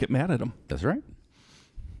Jeremy won't get mad at him. That's right.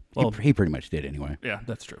 Well, He pretty much did anyway. yeah,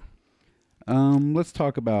 that's true. Let's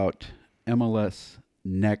talk about MLS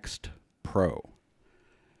Next Pro.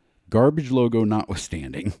 Garbage logo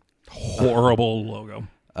notwithstanding. Horrible logo.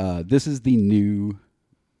 This is the new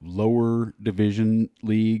lower division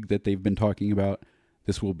league that they've been talking about.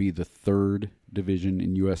 This will be the third division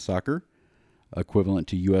in U.S. soccer, equivalent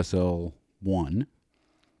to USL 1.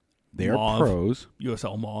 They are Mauve. pros.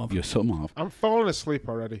 USL Mauve. USL Mauve. I'm falling asleep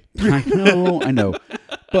already. I know.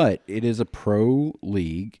 But it is a pro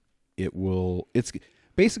league. It's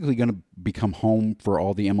basically going to become home for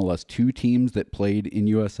all the MLS 2 teams that played in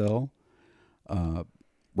USL.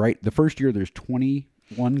 Right? The first year there's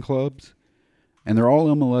 21 clubs, and they're all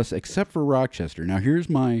MLS except for Rochester. Now here is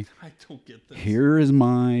my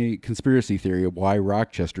conspiracy theory of why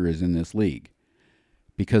Rochester is in this league.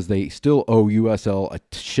 Because they still owe USL a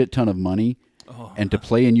shit ton of money. And to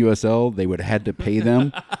play in USL, they would have had to pay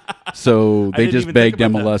them. So they didn't just even begged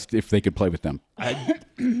think about MLS if they could play with them.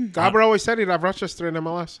 Garber always said he'd have Rochester in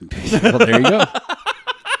MLS. Well, there you go.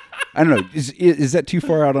 I don't know. Is that too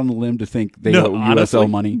far out on the limb to think they owe honestly, USL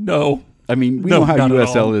money? No. I mean, we No, know how not at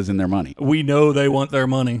USL all. is in their money. We know they want their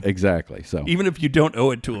money. Exactly. So Even if you don't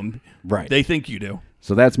owe it to them, Right. they think you do.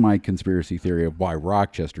 So that's my conspiracy theory of why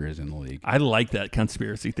Rochester is in the league. I like that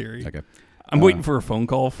conspiracy theory. Okay. I'm waiting for a phone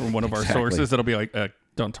call from one of our Exactly. sources that'll be like,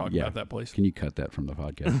 don't talk Yeah. about that place. Can you cut that from the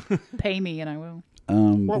podcast? Pay me and I will.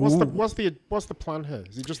 What's the plan here?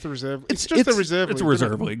 Is it just the reserve? It's just the reserve. It's a league, isn't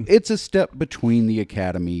reserve it? league. It's a step between the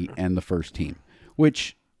academy and the first team,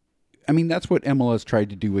 which, I mean, that's what MLS tried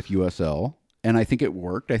to do with USL, and I think it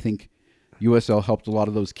worked. I think USL helped a lot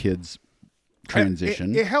of those kids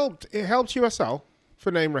transition. It helped USL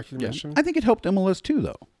for name recognition. I think it helped MLS too,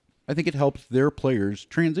 though. I think it helped their players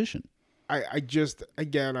transition. I just,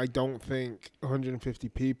 again, I don't think 150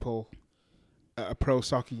 people at a pro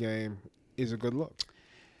soccer game is a good look.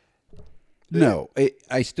 No,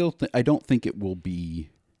 I still I don't think it will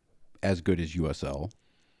be as good as USL.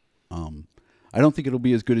 I don't think it'll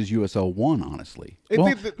be as good as USL 1, honestly.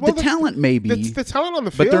 The talent may be, the talent on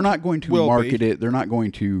the field, but they're not going to will market be. it. They're not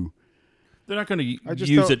going to. They're not going to just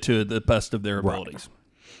use don't- it to the best of their abilities.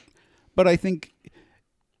 But I think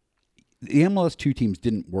the MLS 2 teams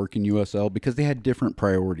didn't work in USL because they had different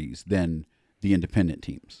priorities than the independent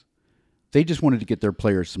teams. They just wanted to get their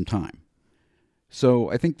players some time.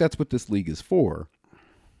 So I think that's what this league is for.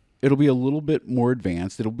 It'll be a little bit more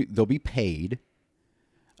advanced. They'll be paid.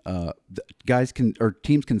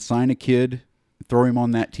 Teams can sign a kid, throw him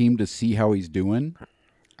on that team to see how he's doing.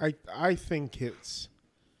 I think it's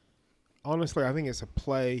honestly, I think it's a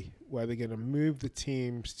play where they're going to move the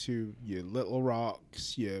teams to your Little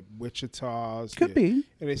Rocks, your Wichitas. Could be.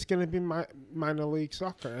 And it's going to be minor league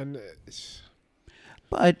soccer. And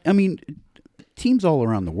But, I mean, teams all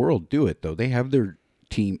around the world do it, though. They have their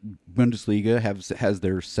team. Bundesliga has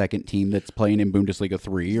their second team that's playing in Bundesliga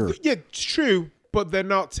 3. yeah, it's true, but they're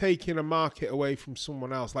not taking a market away from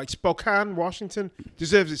someone else. Like Spokane, Washington,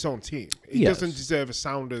 deserves its own team. It Yes. doesn't deserve a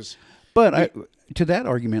Sounders. But to that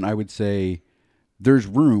argument, I would say there's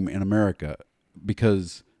room in America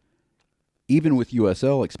because even with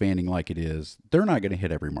USL expanding like it is, they're not going to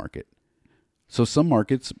hit every market. So some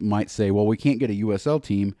markets might say, well, we can't get a USL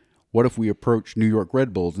team. What if we approach New York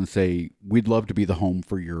Red Bulls and say, we'd love to be the home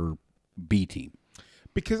for your B team?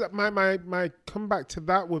 Because my comeback to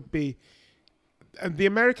that would be the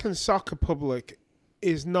American soccer public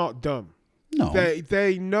is not dumb. No.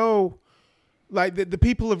 They know, like the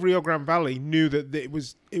people of Rio Grande Valley knew that it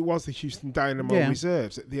was the Houston Dynamo Yeah.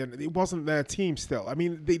 reserves at the end. It wasn't their team still. I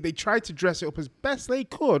mean, they tried to dress it up as best they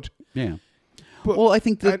could. Yeah. But, Well, I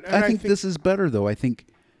think that and I think this is better though. I think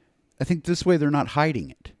this way they're not hiding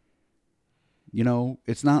it. You know,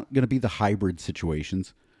 it's not going to be the hybrid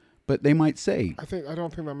situations, but they might say, I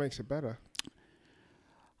don't think that makes it better.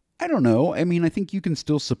 I don't know. I mean, I think you can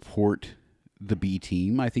still support the B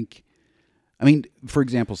team. I mean, for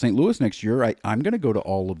example, St. Louis next year, I'm going to go to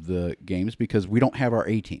all of the games because we don't have our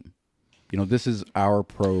A team. You know, this is our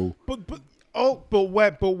pro. But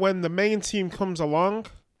when the main team comes along,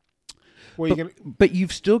 But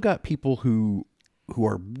you've still got people who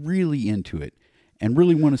are really into it and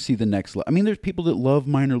really want to see the next level. I mean, there's people that love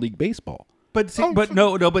minor league baseball. But see,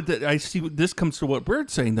 I see. This comes to what we're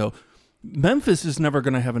saying though. Memphis is never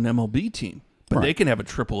going to have an MLB team, but Right. they can have a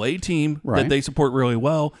AAA team Right. that they support really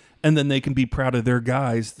well, and then they can be proud of their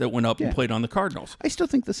guys that went up Yeah. and played on the Cardinals. I still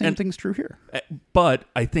think the same And- thing's true here. But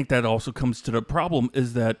I think that also comes to the problem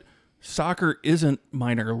is that soccer isn't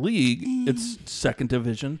minor league; it's second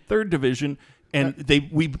division, third division, and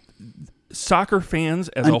soccer fans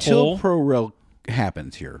as a Until whole, pro rel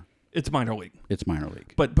happens here, it's minor league. it's minor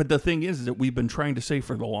league. But the thing is that we've been trying to say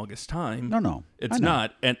for the longest time. No, it's I know.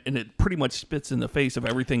 not, and it pretty much spits in the face of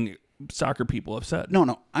everything soccer people have said.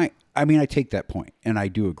 No. I mean, I take that point, and I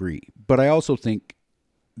do agree. But I also think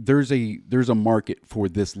there's a market for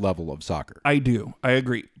this level of soccer. I do. I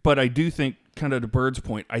agree. But I do think, kind of to Bird's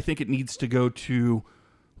point, I think it needs to go to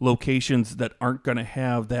locations that aren't going to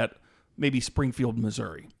have that, maybe Springfield,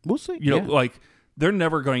 Missouri. We'll see. You know, like they're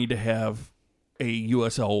never going to have a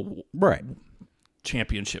USL right.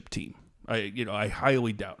 championship team. I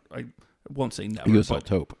highly doubt. I won't say never. USL but,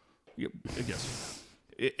 Taupe. I guess.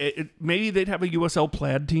 Maybe they'd have a USL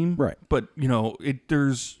plaid team. Right. But,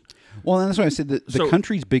 there's... Well, and that's why I said that the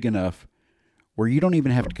country's big enough where you don't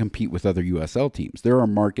even have to compete with other USL teams. There are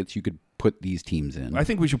markets you could put these teams in. I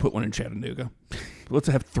think we should put one in Chattanooga. Let's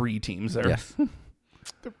have 3 teams there. Yes.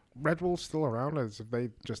 The Red Wolves still around, as if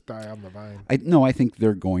they just die on the vine. I think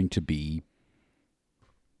they're going to be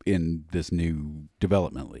in this new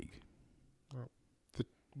development league. The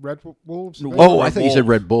Red Wolves? I thought you said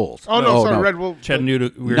Red Bulls. Oh, no, sorry, Red Wolves.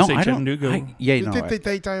 Chattanooga. We were No, saying I don't. Chattanooga. Did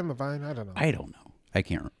they die on the vine? I don't know. I don't know. I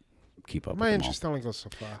can't keep up My with them interest only goes so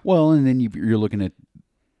far. Well, and then you're looking at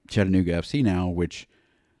Chattanooga FC now, which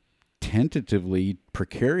tentatively,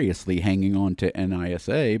 precariously hanging on to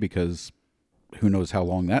NISA because who knows how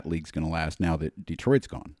long that league's going to last now that Detroit's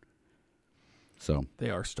gone. So They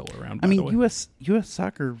are still around, I by the mean, way. U.S.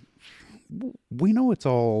 soccer, we know it's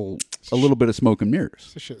all a little bit of smoke and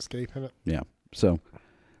mirrors. It's a shitscape, isn't it? Yeah. So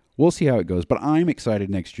we'll see how it goes. But I'm excited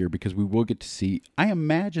next year because we will get to see. I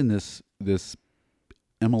imagine this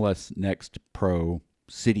MLS Next Pro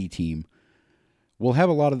City team will have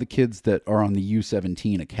a lot of the kids that are on the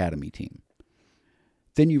U17 Academy team.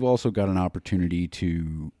 Then you've also got an opportunity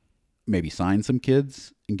to maybe sign some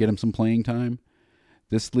kids and get them some playing time.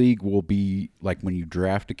 This league will be like when you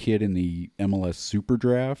draft a kid in the MLS Super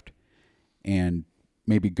Draft and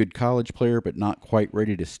maybe a good college player but not quite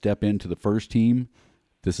ready to step into the first team.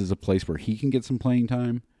 This is a place where he can get some playing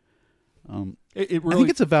time. It really, I think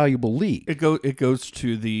it's a valuable league. it goes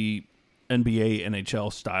to the NBA,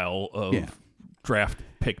 NHL style of draft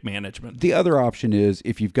pick management. The other option is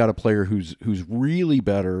if you've got a player who's really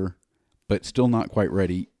better but still not quite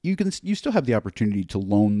ready, you still have the opportunity to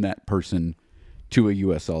loan that person to a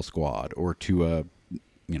USL squad or to a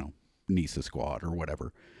NISA squad or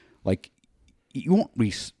whatever. Like, you won't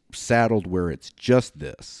be saddled where it's just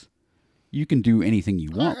this. You can do anything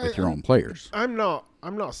you want with your own players. I'm not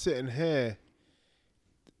sitting here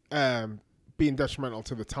being detrimental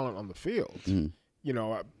to the talent on the field. Mm.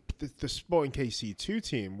 The Sporting KC2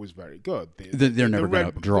 team was very good. They're never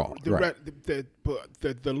going to draw. Right.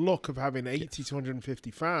 But the look of having 80 to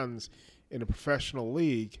 150 fans in a professional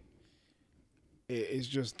league is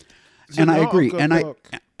just... And I agree.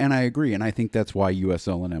 Look. And I agree. And I think that's why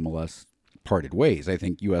USL and MLS parted ways. I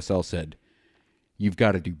think USL said, you've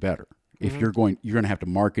got to do better. If you're going to have to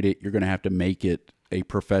market it, you're going to have to make it a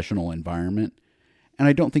professional environment. And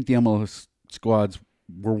I don't think the MLS squads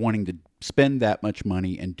were wanting to spend that much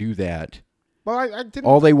money and do that. Well, I didn't.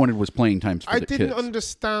 All they wanted was playing times for the kids. I didn't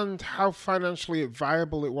understand how financially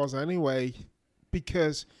viable it was anyway,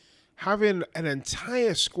 because having an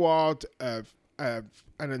entire squad of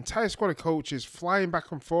coaches flying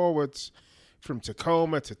back and forwards from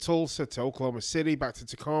Tacoma to Tulsa to Oklahoma City, back to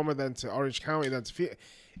Tacoma, then to Orange County, then to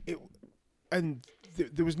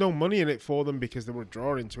there was no money in it for them because they were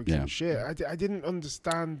drawing Twigs and shit. I didn't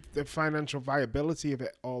understand the financial viability of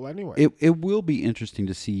it all anyway. It will be interesting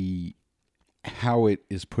to see how it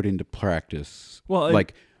is put into practice. Well,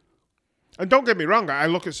 and don't get me wrong, I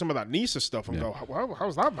look at some of that NISA stuff and go,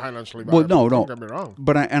 how's that financially viable? Well, no. Don't get me wrong.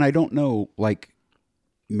 But I don't know, like,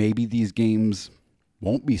 maybe these games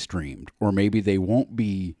won't be streamed, or maybe they won't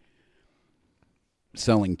be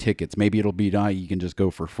selling tickets. Maybe it'll be you can just go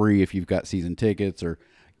for free if you've got season tickets, or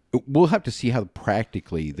we'll have to see how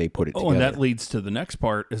practically they put it together. And that leads to the next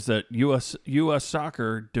part is that U.S.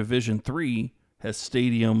 Soccer Division III has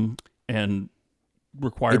stadium and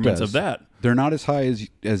requirements of that. They're not as high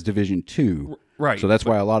as Division II. Right. So that's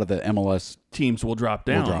why a lot of the MLS teams will drop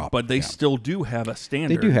down, but they still do have a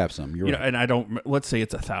standard. They do have some. You're right. And let's say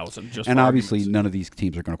it's 1,000. Just and for obviously arguments. none of these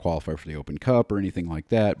teams are going to qualify for the Open Cup or anything like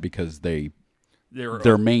that because their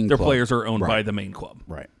club. Players are owned Right. by the main club.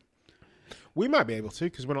 Right. We might be able to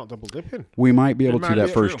because we're not double dipping. We might be able to might that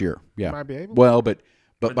be first true. year. Yeah. Might be able. Well, but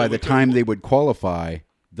by then the we time could- they would qualify,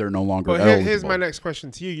 they're no longer But eligible. here's my next question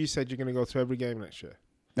to you. You said you're going to go to every game next year.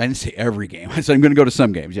 I didn't say every game. I said I'm going to go to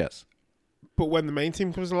some games. Yes. But when the main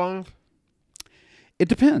team comes along, It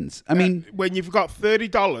depends. I mean, when you've got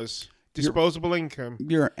 $30 disposable income,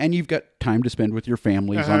 and you've got time to spend with your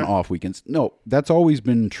families on Uh-huh. off weekends. No, that's always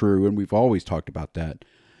been true, and we've always talked about that.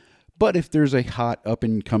 But if there's a hot up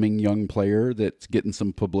and coming young player that's getting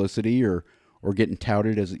some publicity or getting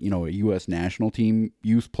touted as, you know, a U.S. national team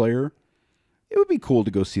youth player, it would be cool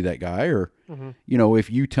to go see that guy. Or, you know, if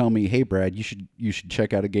you tell me, hey, Brad, you should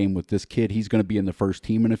check out a game with this kid. He's going to be in the first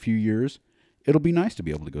team in a few years. It'll be nice to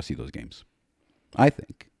be able to go see those games, I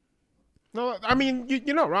think. no, I mean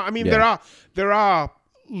you're not right. I mean Yeah. there are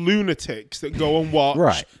lunatics that go and watch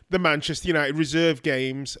Right. the Manchester United reserve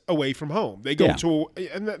games away from home. They go Yeah. to,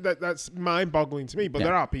 and that's mind-boggling to me. But Yeah.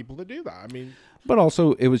 there are people that do that. I mean, But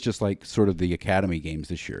also, it was just like sort of the academy games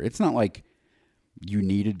this year. It's not like you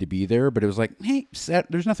needed to be there, but it was like, hey,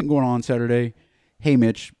 there's nothing going on Saturday. Hey,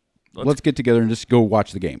 Mitch, let's get together and just go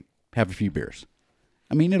watch the game, have a few beers.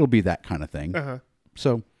 I mean, it'll be that kind of thing.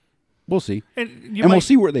 So we'll see. And We'll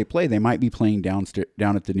see where they play. They might be playing down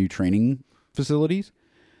at the new training facilities.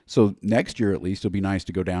 So next year, at least, it'll be nice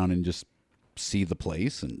to go down and just see the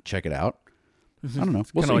place and check it out. I don't know.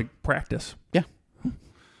 We'll kind see. of like practice. Yeah.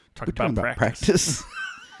 Talk We're talking about practice.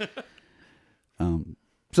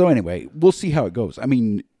 So anyway, we'll see how it goes. I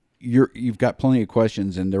mean, you've got plenty of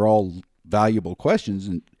questions, and they're all valuable questions,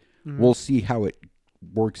 and we'll see how it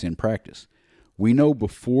works in practice. We know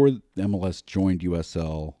before MLS joined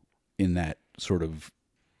USL in that sort of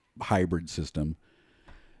hybrid system,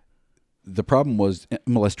 the problem was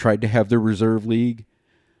MLS tried to have their reserve league,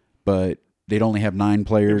 but they'd only have 9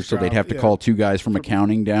 players, so they'd have to call 2 guys from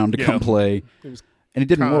accounting down to come play, and it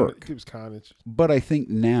didn't work. It was carnage. But I think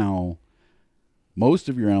now most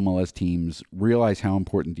of your MLS teams realize how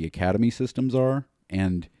important the academy systems are,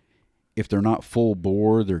 and if they're not full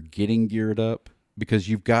bore, they're getting geared up, because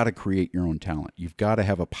you've got to create your own talent. You've got to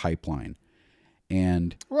have a pipeline.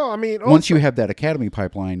 And Well, I mean, once you also, have that academy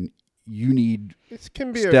pipeline, you need it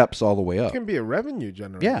can be steps all the way it up. can be a revenue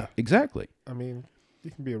generator. Yeah, exactly. I mean,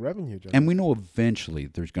 it can be a revenue generator. And we know eventually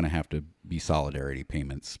there's going to have to be solidarity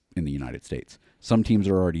payments in the United States. Some teams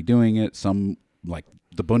are already doing it. Some, like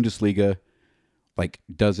the Bundesliga, like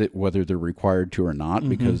does it whether they're required to or not,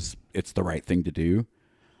 because it's the right thing to do.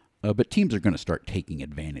 But teams are going to start taking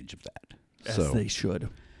advantage of that. As they should.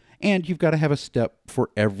 And you've got to have a step for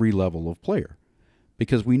every level of player,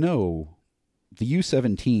 because we know the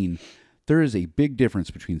U17, there is a big difference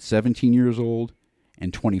between 17 years old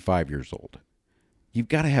and 25 years old. You've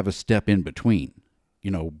got to have a step in between, you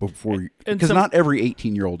know, before, because not every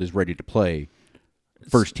 18-year-old is ready to play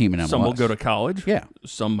first team in MLS. Some will go to college. Yeah.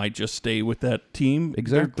 Some might just stay with that team.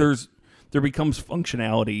 Exactly. There becomes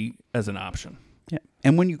functionality as an option. Yeah.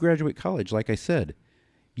 And when you graduate college, like I said,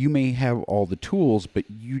 you may have all the tools, but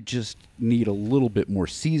you just need a little bit more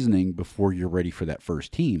seasoning before you're ready for that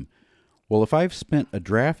first team. Well, if I've spent a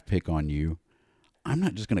draft pick on you, I'm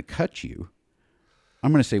not just going to cut you.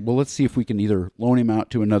 I'm going to say, well, let's see if we can either loan him out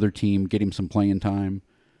to another team, get him some playing time,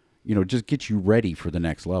 you know, just get you ready for the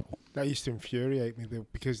next level. That used to infuriate me, though,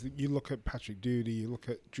 because you look at Patrick Doody, you look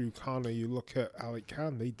at Drew Connor, you look at Alec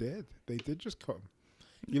Khan, they did just cut him.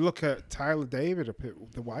 You look at Tyler David up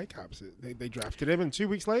at the Whitecaps, they drafted him, and 2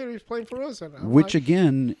 weeks later he's playing for us. And Which,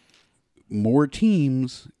 again, more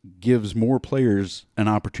teams gives more players an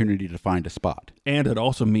opportunity to find a spot. And it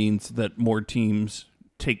also means that more teams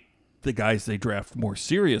take the guys they draft more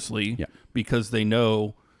seriously, because they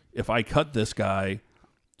know, if I cut this guy,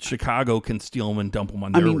 Chicago can steal him and dump him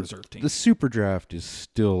on their reserve team. The super draft is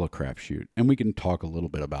still a crapshoot, and we can talk a little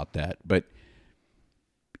bit about that, but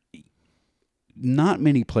not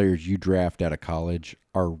many players you draft out of college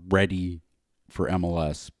are ready for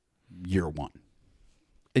MLS year one.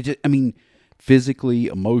 Physically,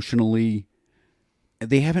 emotionally,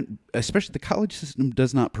 they haven't, especially the college system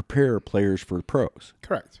does not prepare players for the pros.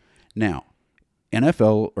 Correct. Now,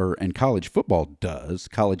 NFL and college football does,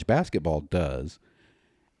 college basketball does.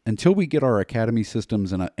 Until we get our academy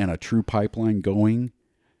systems and a true pipeline going,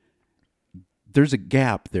 there's a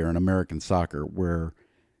gap there in American soccer where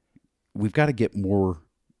we've got to get more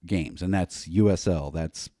games, and that's USL,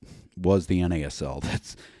 was the NASL,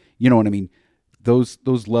 that's, you know what I mean, those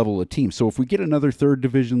level of teams. So if we get another third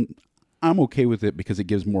division, I'm okay with it, because it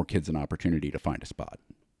gives more kids an opportunity to find a spot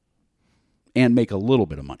and make a little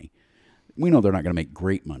bit of money. We know they're not going to make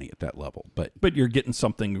great money at that level, but you're getting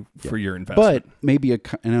something for your investment. But maybe an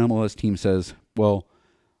MLS team says, well,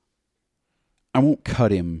 I won't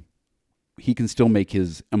cut him. He can still make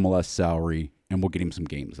his MLS salary, and we'll get him some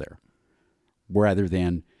games there. Rather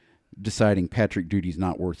than deciding Patrick Doodie's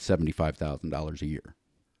not worth $75,000 a year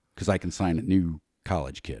because I can sign a new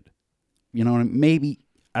college kid. You know what I mean? Maybe,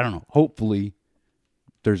 I don't know. Hopefully,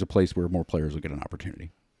 there's a place where more players will get an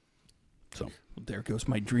opportunity. So There goes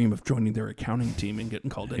my dream of joining their accounting team and getting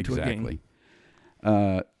called into a game.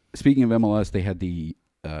 Speaking of MLS, they had the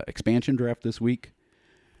expansion draft this week.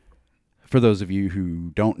 For those of you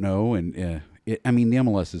who don't know, and the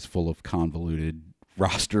MLS is full of convoluted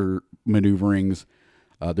roster maneuverings.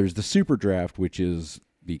 There's the Super Draft, which is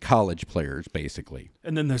the college players, basically.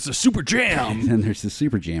 And then there's the Super Jam. And then there's the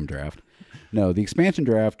Super Jam Draft. No, the expansion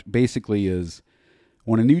draft basically is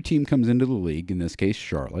when a new team comes into the league, in this case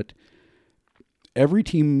Charlotte, every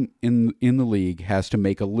team in the league has to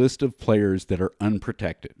make a list of players that are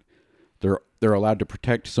unprotected. They're allowed to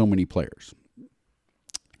protect so many players.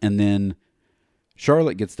 And then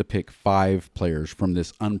Charlotte gets to pick 5 players from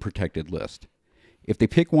this unprotected list. If they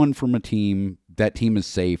pick one from a team, that team is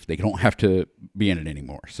safe. They don't have to be in it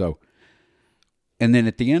anymore. So, and then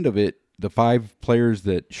at the end of it, the 5 players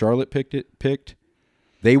that Charlotte picked,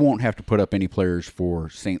 they won't have to put up any players for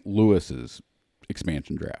St. Louis's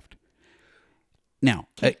expansion draft. Now,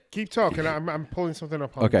 Keep talking. I'm pulling something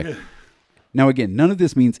up. Okay. Now, again, none of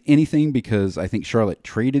this means anything because I think Charlotte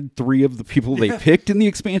traded 3 of the people they picked in the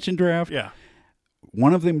expansion draft. Yeah.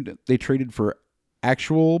 One of them they traded for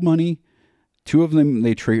actual money. 2 of them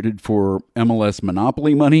they traded for MLS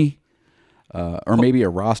Monopoly money, or maybe a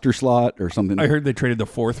roster slot or something. I heard they traded the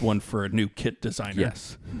 4th one for a new kit designer.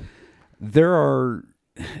 Yes. There are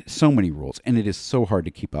so many rules, and it is so hard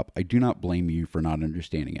to keep up. I do not blame you for not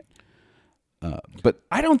understanding it. But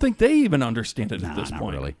I don't think they even understand it at this not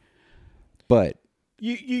point. really. But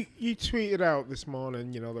You tweeted out this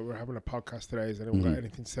morning, that we're having a podcast today. Has anyone got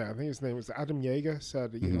anything to say? I think his name was Adam Yeager.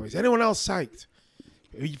 Said, is anyone else psyched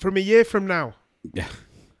from a year from now? yeah,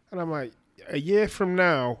 And I'm like, a year from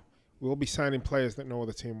now, we'll be signing players that no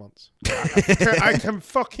other team wants. I can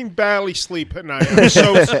fucking barely sleep at night.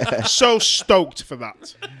 I'm so stoked for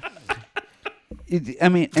that.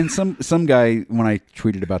 and some guy, when I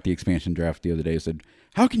tweeted about the expansion draft the other day, said,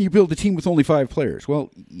 "How can you build a team with only 5 players?"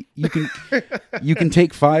 Well, you can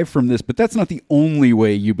take 5 from this, but that's not the only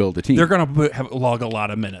way you build a team. They're going to log a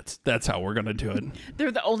lot of minutes. That's how we're going to do it.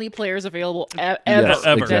 They're the only players available ever. Yes,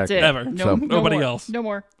 ever. That's exactly. it. Ever. No, So, no nobody more. else. No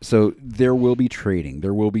more. So there will be trading.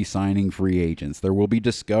 There will be signing free agents. There will be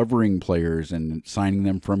discovering players and signing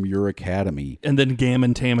them from your academy. And then Gam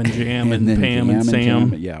and Tam and Jam and then Pam Gam and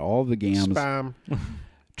Sam. Tam, yeah, all the gams. Spam.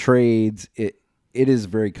 Trades. It is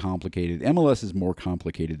very complicated. MLS is more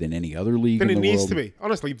complicated than any other league Then in it the needs world. to be.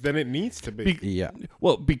 Honestly, then it needs to be. Yeah.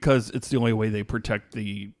 Well, because it's the only way they protect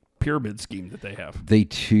the pyramid scheme that they have. They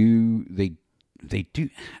do.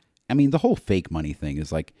 I mean, the whole fake money thing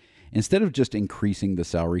is like, instead of just increasing the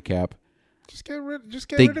salary cap, Just get rid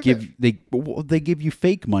they of give it. they give you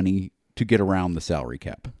fake money to get around the salary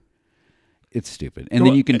cap. It's stupid. And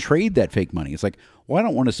then you can trade that fake money. It's like, well, I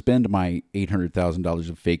don't want to spend my $800,000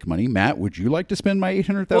 of fake money. Matt, would you like to spend my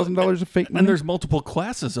 $800,000 of fake money? And there's multiple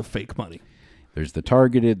classes of fake money. There's the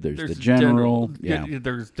targeted, there's the general. Yeah.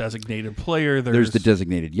 There's designated player. There's the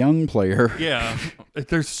designated young player. Yeah.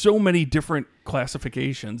 There's so many different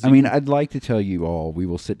classifications. I mean, I'd like to tell you all, we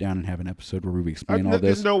will sit down and have an episode where we explain all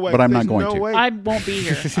There's this, no way. but I'm not There's going no to. way. I won't be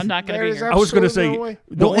here. I'm not going to There be is here. I was going to absolutely say, no way.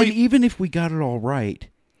 the Well, only- and even if we got it all right,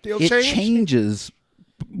 It'll it change. changes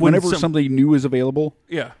whenever somebody new is available.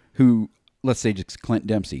 yeah, Who, let's say, just Clint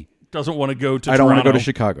Dempsey. doesn't want to go to I don't want to Toronto. go to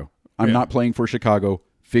Chicago. I'm Yeah. not playing for Chicago.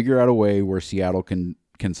 Figure out a way where Seattle can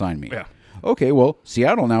sign me. Yeah. Okay, well,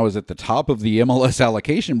 Seattle now is at the top of the MLS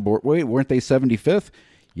allocation board. Wait, weren't they 75th?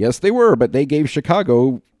 Yes, they were, but they gave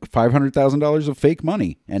Chicago $500,000 of fake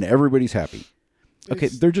money, and everybody's happy. Okay,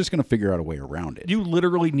 they're just going to figure out a way around it. You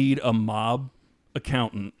literally need a mob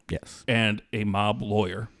accountant Yes. and a mob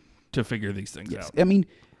lawyer to figure these things out. I mean,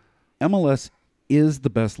 MLS is the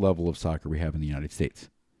best level of soccer we have in the United States.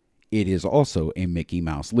 It is also a Mickey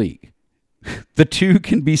Mouse league. The two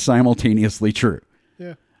can be simultaneously true.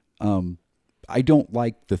 Yeah. I don't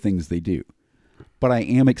like the things they do, but I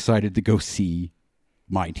am excited to go see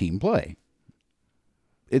my team play.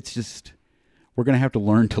 It's just, we're going to have to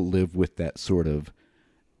learn to live with that sort of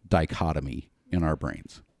dichotomy in our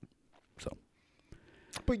brains. So,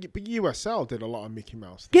 But USL did a lot of Mickey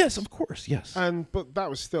Mouse. yes, of course, yes. But that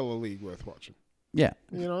was still a league worth watching. Yeah.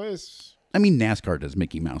 It's I mean, NASCAR does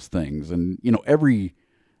Mickey Mouse things, and, every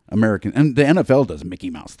American, and the NFL does Mickey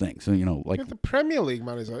Mouse things. So, like, the Premier League,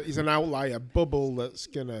 man, is an outlier bubble that's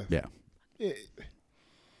gonna. yeah.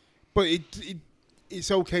 But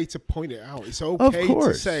it's okay to point it out. It's okay to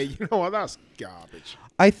course. say, you know what, that's garbage.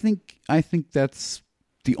 I think that's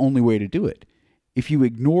the only way to do it. If you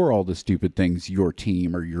ignore all the stupid things your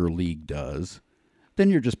team or your league does, then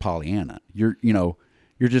you're just Pollyanna. You're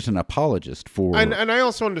You're just an apologist for. And I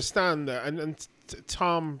also understand that. And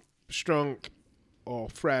Tom Strunk or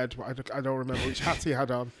Fred, I don't remember which hat he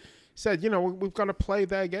had on, said, we've got to play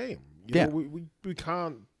their game. You know, we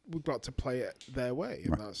can't. We've got to play it their way,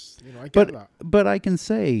 and that's I get that. But I can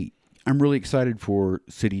say I'm really excited for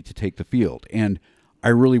City to take the field, and I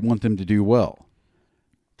really want them to do well.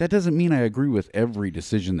 That doesn't mean I agree with every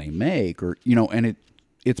decision they make, or and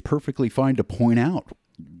it's perfectly fine to point out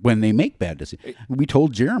when they make bad decisions. We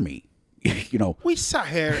told Jeremy, we sat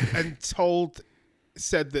here and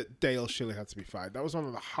said that Dale Shilley had to be fired. That was one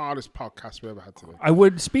of the hardest podcasts we ever had to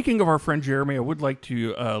do. Speaking of our friend Jeremy, I would like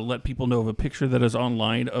to let people know of a picture that is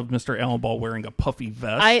online of Mr. Allen Ball wearing a puffy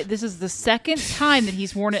vest. This is the second time that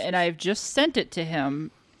he's worn it, and I've just sent it to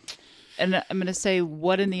him. And I'm going to say,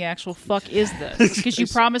 what in the actual fuck is this? Because you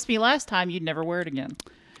promised me last time you'd never wear it again.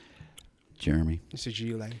 Jeremy, It's a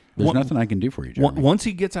gilet. there's nothing I can do for you, Jeremy. Once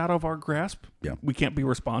he gets out of our grasp, Yeah. we can't be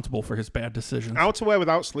responsible for his bad decisions. Outerwear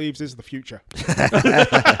without sleeves is the future.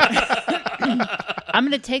 I'm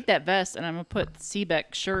going to take that vest, and I'm going to put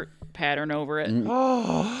Seebeck shirt pattern over it.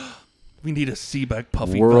 We need a Seebeck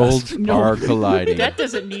puffy Worlds vest. are colliding. That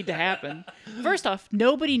doesn't need to happen. First off,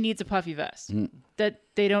 nobody needs a puffy vest. That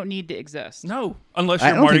they don't need to exist. No, unless I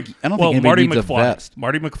you're don't Marty. think- I don't think well, anybody Marty needs a McFly. vest.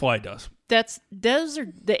 Marty McFly does. Those are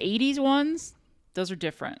the 80s ones. Those are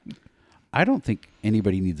different. I don't think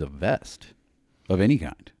anybody needs a vest of any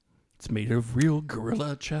kind. It's made of real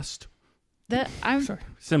gorilla chest. Sorry, I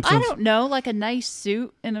Simpsons. don't know, like a nice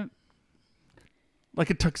suit and a. Like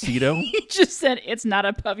a tuxedo. He just said it's not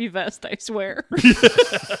a puffy vest. I swear.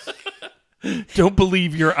 Don't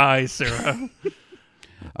believe your eyes, Sarah.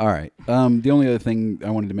 All right. The only other thing I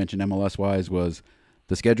wanted to mention MLS-wise was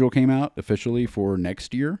the schedule came out officially for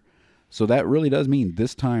next year. So that really does mean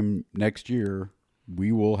this time next year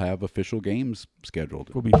we will have official games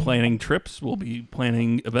scheduled. We'll be planning trips. We'll be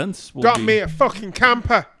planning events. We'll Got be... me a fucking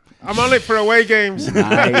camper. I'm on it for away games.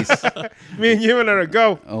 Nice. Me and you are a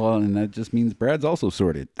go. Oh, well, and that just means Brad's also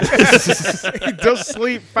sorted. He does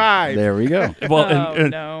sleep 5. There we go. Well,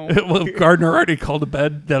 No. well, Gardner already called a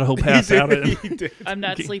bed that he'll pass out in. He did. I'm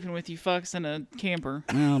not sleeping with you fucks in a camper.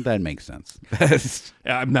 Well, that makes sense.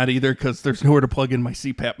 Yeah, I'm not either because there's nowhere to plug in my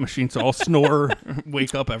CPAP machine, so I'll snore,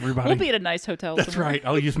 wake up everybody. We'll be at a nice hotel. That's somewhere. right.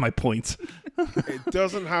 I'll use my points. It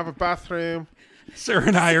doesn't have a bathroom. Sarah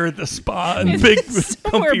and I are at the spa in big,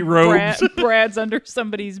 Somewhere comfy robes. Brad's under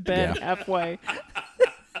somebody's bed Yeah. halfway.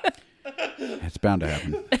 It's bound to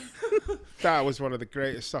happen. That was one of the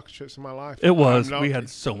greatest soccer trips of my life. It was. I'm not- We had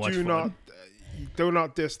so much fun. Do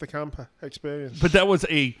not diss the camper experience. But that was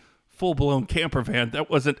a full-blown camper van. That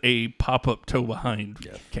wasn't a pop-up tow-behind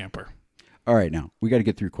camper. All right, now we got to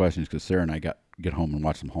get through questions because Sarah and I get home and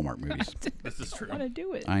watch some Hallmark movies. This is true. I want to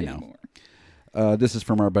do it. I know. anymore. This is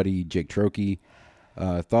from our buddy Jake Trokey.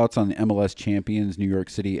 Thoughts on the MLS champions New York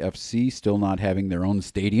City FC still not having their own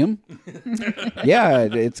stadium? Yeah,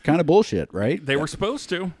 it's kind of bullshit, right? They were supposed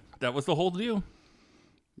to. That was the whole deal.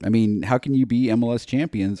 I mean, how can you be MLS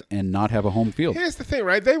champions and not have a home field? Here's the thing,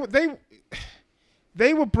 right? They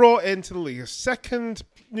were brought into the league, a second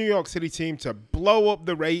New York City team to blow up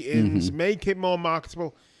the ratings, make it more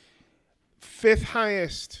marketable. 5th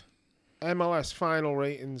highest MLS final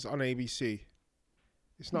ratings on ABC.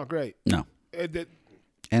 It's not great. No. It-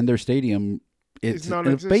 And their stadium, it's a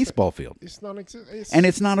non-existent. baseball field. It's non-existent. And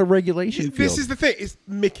it's not a regulation field. This is the thing. It's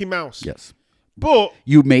Mickey Mouse. Yes. But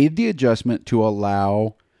You made the adjustment to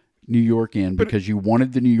allow New York in because you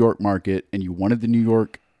wanted the New York market and you wanted the New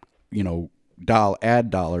York, ad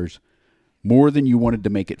dollars more than you wanted to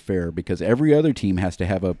make it fair because every other team has to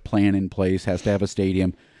have a plan in place, has to have a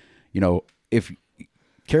stadium. If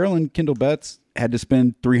Carolyn Kendall Betts had to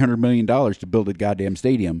spend $300 million to build a goddamn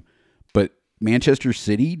stadium, but Manchester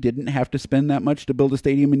City didn't have to spend that much to build a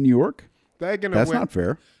stadium in New York, they're going to that's win. not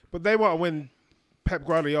fair. But they want to win Pep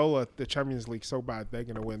Guardiola the Champions League so bad they're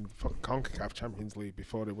going to win fucking CONCACAF Champions League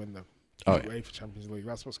before they win the UEFA Champions League.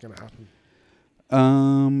 That's what's going to happen.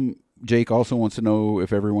 Jake also wants to know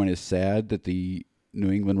if everyone is sad that the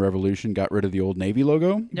New England Revolution got rid of the old Navy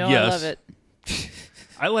logo. No, Yes. I love it.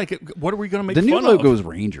 I like it. What are we going to make The new fun logo of? is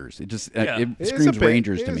Rangers. It just Yeah. it It is a screams bit-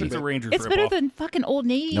 Rangers it to is a me. It's a Rangers It's better ripoff. than fucking Old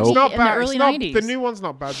Navy Nope. It's not in bad. the early It's not, 90s. the new one's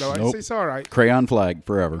not bad though. Nope. It's all right. Crayon flag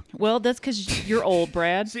forever. Well, that's because you're old,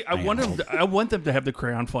 Brad. See, I want them to have the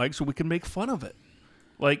crayon flag so we can make fun of it.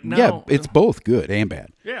 Like, no. Yeah, it's both good and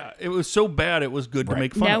bad. Yeah, it was so bad it was good to Right.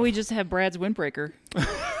 make fun Now of. we just have Brad's windbreaker.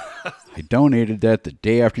 I donated that the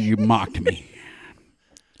day after you mocked me.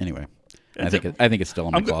 Anyway, I That's think it's still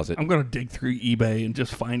in my closet. I'm going to dig through eBay and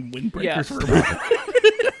just find windbreakers Yeah. for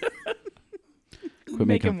Quit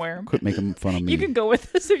Make him wear 'em. Quit making fun of me. You can go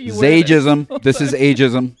with this if you wear them. Ageism. This is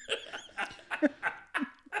ageism.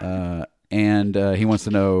 And he wants to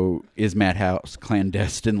know, is Matt House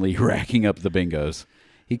clandestinely racking up the bingos?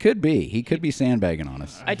 He could be. He could be sandbagging on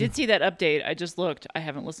us. I did see that update. I just looked. I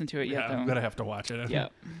haven't listened to it yet, Yeah, though. I'm gonna have to watch it. Yeah.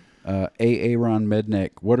 Aaron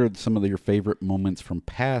Mednick, what are some of your favorite moments from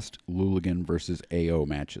past Luligan versus AO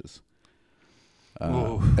matches?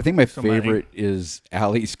 Ooh, I think my so many. favorite is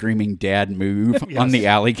Allie screaming "Dad, move" Yes. on the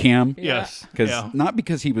Allie cam. Yes. Because Yeah. not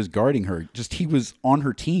because he was guarding her, just he was on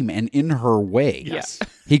her team and in her way. Yes.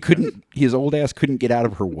 He couldn't. His old ass couldn't get out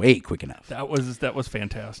of her way quick enough. That was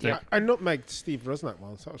fantastic. I nutmegged Steve Rusnak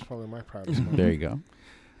once. That was probably my proudest moment. There you go.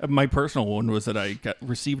 My personal one was that I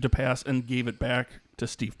received a pass and gave it back to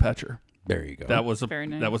Steve Petcher. There you go. That was a Very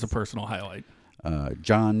nice. that was a personal highlight.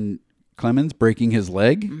 John Clemens breaking his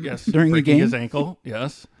leg Yes, during the breaking game. his ankle.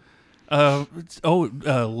 Yes. Lennon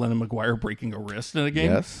McGuire breaking a wrist in a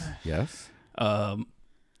game. Yes.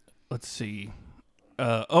 Let's see.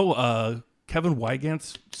 Kevin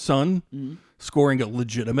Wygant's son scoring a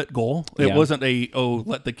legitimate goal. It Yeah. wasn't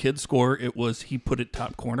let the kid score. It was he put it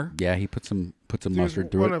top corner. Yeah, he put some Dude,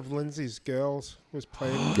 mustard through one it. of Lindsay's girls was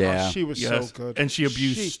playing. Yeah. Oh, she was Yes, so good. and she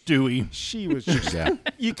abused Stewie. She was just. Yeah.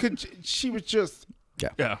 She was just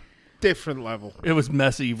Yeah, different level. it was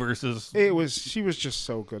messy versus. She was just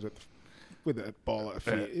so good with a ball at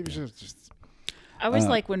her feet. It was just. I always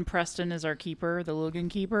like when Preston is our keeper, the Logan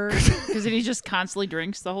keeper, because he just constantly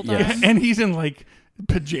drinks the whole time. Yes. And he's in like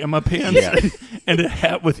pajama pants and a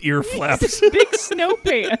hat with ear flaps. Big snow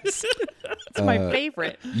pants. That's my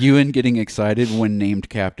favorite. Ewan getting excited when named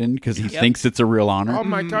captain because he thinks it's a real honor. Oh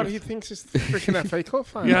my god, he thinks it's the freaking FA Cup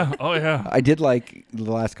final. Yeah. Oh yeah. I did like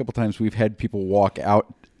the last couple times we've had people walk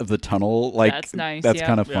out of the tunnel. Like That's nice, That's yeah.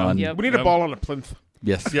 kind of Yeah. fun. Yep. We need a ball on a plinth.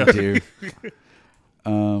 Yes, Yeah. we do.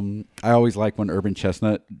 I always like when Urban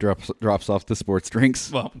Chestnut drops off the sports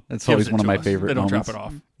drinks. Well, that's gives always it one of to my us. favorite They don't moments.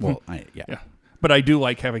 drop it off. Well, yeah. Yeah. But I do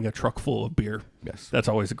like having a truck full of beer. Yes. That's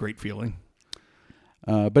always a great feeling.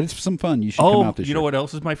 But it's some fun. You should come out this you year. know what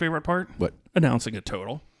else is my favorite part? What? Announcing a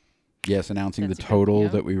total. Yes, announcing That's the good, total yeah.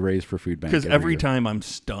 that we raise for Food Bank. Because every year. time I'm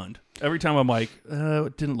stunned. Every time I'm like,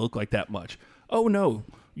 it didn't look like that much. Oh, no.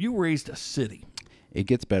 You raised a city. It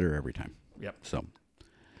gets better every time. Yep. So,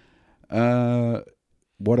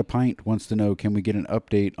 What a Pint wants to know, can we get an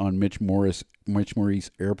update on Mitch Maurice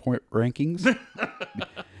airport rankings?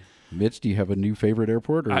 Mitch, do you have a new favorite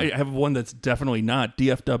airport? Or? I have one that's definitely not.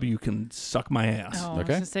 DFW can suck my ass. Oh, I was Okay.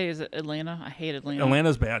 going to say, is it Atlanta? I hate Atlanta.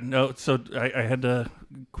 Atlanta's bad. No, so I had a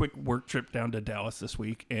quick work trip down to Dallas this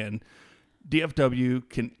week, and DFW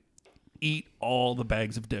can eat all the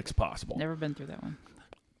bags of dicks possible. Never been through that one.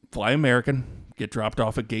 Fly American, get dropped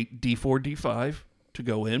off at gate D4, D5 to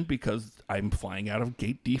go in because I'm flying out of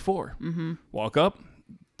gate D4. Mm-hmm. Walk up,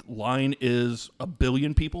 line is 1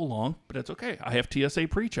 billion people long, but it's okay. I have TSA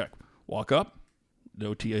pre-check. Walk up,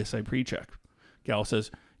 no TSA pre-check. Gal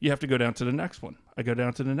says, you have to go down to the next one. I go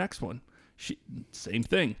down to the next one. Same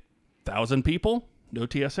thing. 1,000 people, no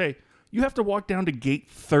TSA. You have to walk down to gate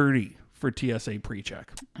 30 for TSA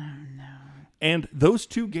pre-check. Oh, no. And those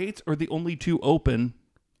two gates are the only two open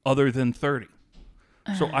other than 30.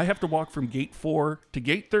 So I have to walk from gate 4 to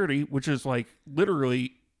gate 30, which is like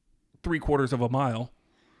literally 3/4 of a mile,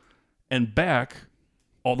 and back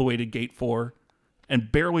all the way to gate 4,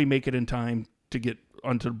 and barely make it in time to get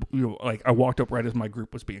onto, like I walked up right as my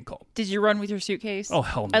group was being called. Did you run with your suitcase? Oh,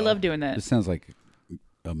 hell no. I love doing that. This sounds like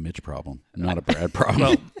a Mitch problem, not a Brad problem.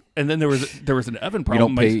 Well, and then there was an Evan you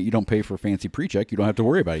problem. don't pay for fancy pre-check. You don't have to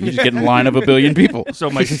worry about it. You just get in line of 1 billion people.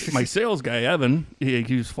 So my sales guy, Evan,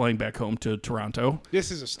 he was flying back home to Toronto.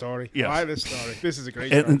 This is a story. Yes. I like this story. This is a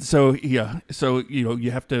great story. And so,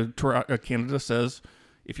 you have to, Canada says,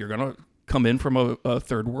 if you're going to come in from a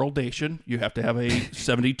third world nation, you have to have a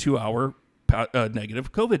 72-hour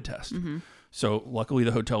negative COVID test. Mm-hmm. So luckily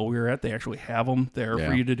the hotel we were at, they actually have them there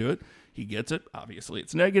for you to do it. He gets it. Obviously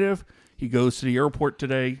it's negative. He goes to the airport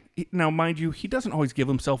today. Now, mind you, he doesn't always give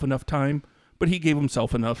himself enough time, but he gave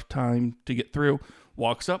himself enough time to get through.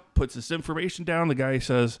 Walks up, puts this information down. The guy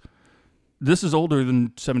says, this is older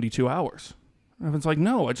than 72 hours. Evan's like,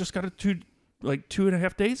 no, I just got it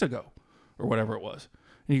 2.5 days ago or whatever it was.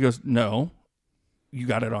 And he goes, no, you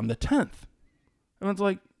got it on the 10th. Evan's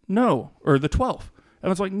like, no, or the 12th.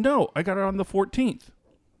 Evan's like, no, I got it on the 14th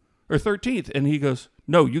or 13th. And he goes,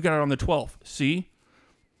 no, you got it on the 12th. See?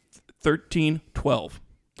 13, 12,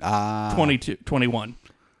 22, 21.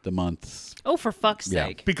 The months. Oh, for fuck's Yeah.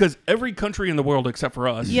 sake. Because every country in the world except for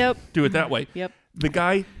us do it that way. Yep. The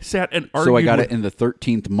guy sat and argued. So I got with- it in the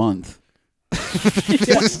 13th month.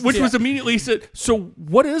 which was immediately said. So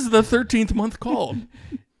what is the 13th month called?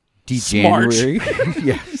 January.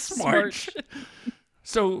 Yeah. March.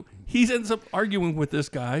 So he ends up arguing with this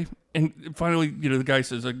guy, and finally, the guy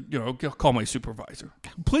says, call my supervisor.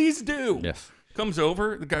 Please do. Yes. Comes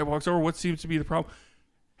over. The guy walks over. What seems to be the problem?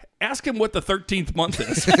 Ask him what the 13th month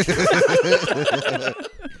is.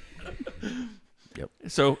 Yep.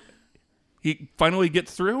 So he finally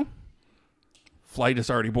gets through. Flight is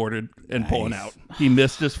already boarded and pulling out. He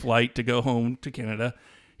missed his flight to go home to Canada.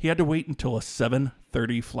 He had to wait until a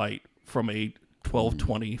 7:30 flight from a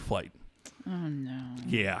 12:20 flight. Oh, no.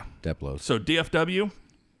 Yeah. That blows. So DFW,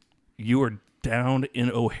 you are down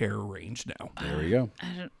in O'Hare range now. There we go.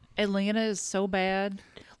 Atlanta is so bad.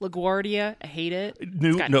 LaGuardia, I hate it. New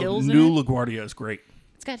It's got hills in new it. LaGuardia is great.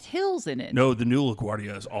 It's got hills in it. No, the new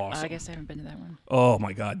LaGuardia is awesome. I guess I haven't been to that one. Oh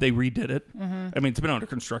my God, they redid it. I mean, it's been under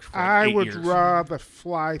construction for like I 8 would years. rather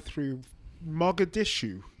fly through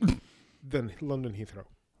Mogadishu than London Heathrow.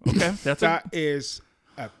 Okay, that's That is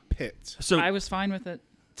a pit. so. I was fine with it.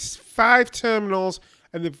 It's 5 terminals,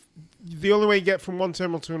 and the only way you get from one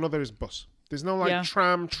terminal to another is bus. There's no Yeah.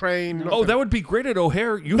 tram, train. Oh, that would be great at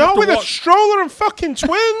O'Hare. You no, have to with a walk, stroller and fucking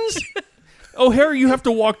twins. O'Hare. You have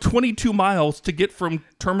to walk 22 miles to get from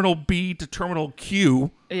Terminal B to Terminal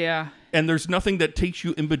Q, Yeah. and there's nothing that takes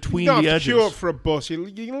you in between You don't the have to queue up edges. for a bus.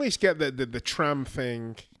 You can at least get the tram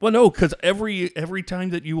thing. Well, no, because every time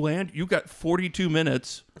that you land, you got 42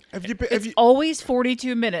 minutes. Have you been? It's always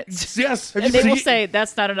 42 minutes. Yes, And they will say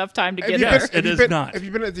that's not enough time to get Yes, there. it is been, not. Have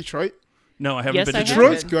you been to Detroit? No, I haven't Yes, been I to have.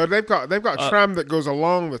 Detroit. Detroit's good. They've got a tram that goes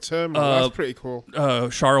along the terminal. That's pretty cool.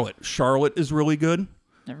 Charlotte is really good.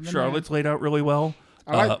 Never been Charlotte's laid out really well.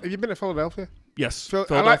 Have you been to Philadelphia? Yes, I like,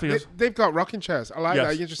 Philadelphia's. they've got rocking chairs. I like Yes.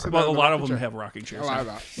 that. You just sit Well, there a in the lot of rocking them chair. have rocking chairs. I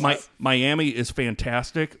like that. Miami is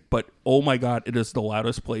fantastic, but oh my God, it is the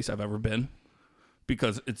loudest place I've ever been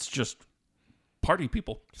because it's just party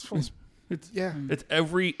people. It's full of- yeah. It's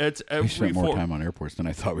every We spent more four. time on airports than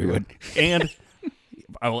I thought we would. And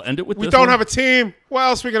I will end it with We this don't one. have a team. What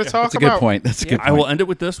else are we going to talk That's a about? good point. That's a good I point. will end it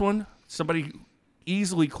with this one. Somebody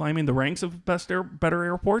easily climbing the ranks of better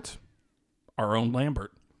airports. Our own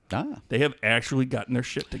Lambert. They have actually gotten their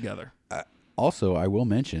shit together. Also, I will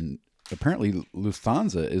mention, apparently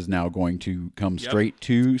Lufthansa is now going to come straight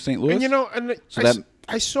to St. Louis. And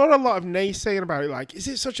I saw a lot of naysaying about it. Like, is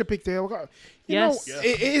it such a big deal? You know, Yes.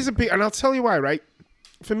 it is a big, and I'll tell you why. Right,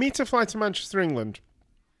 for me to fly to Manchester, England,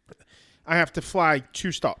 I have to fly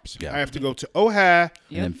 2 stops. Yeah. I have to go to O'Hare,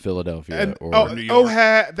 and then Philadelphia and or New York.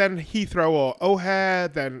 O'Hare, then Heathrow, or O'Hare,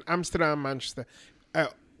 then Amsterdam, Manchester.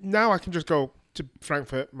 Now I can just go to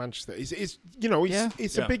Frankfurt, Manchester. It's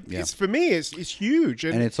Yeah. a big. Yeah. It's for me. It's huge.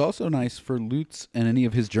 and it's also nice for Lutz and any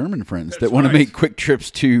of his German friends That's that want right. to make quick trips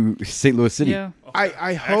to St. Louis City. Yeah.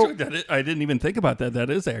 I hope. Actually, I didn't even think about that. That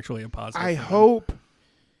is actually a positive. I for them. hope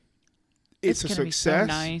it's a gonna be so success.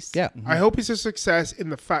 nice. Yeah. I hope it's a success in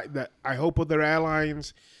the fact that I hope other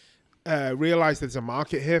airlines realize there's a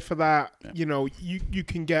market here for that. Yeah. You know, you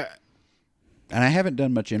can get. And I haven't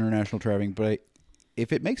done much international traveling, but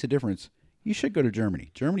if it makes a difference, you should go to Germany.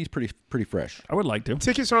 Germany's pretty fresh. I would like to.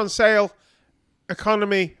 Tickets are on sale.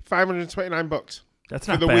 Economy $529 That's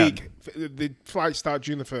for not the bad. week. The flights start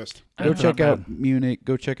June the 1st. Go That's check not out bad. Munich.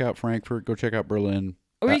 Go check out Frankfurt. Go check out Berlin.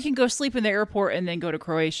 Or you can go sleep in the airport and then go to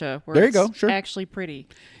Croatia, where There you it's go, sure. actually pretty.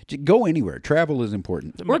 Go anywhere. Travel is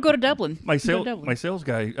important. Or go to Dublin. My Go to Dublin. sales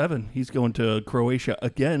guy Evan, he's going to Croatia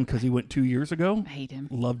again because he went 2 years ago. I hate him.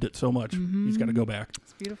 Loved it so much. He's got to go back.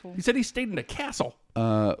 It's beautiful. He said he stayed in a castle.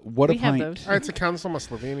 What We a have pint. those. I had to cancel my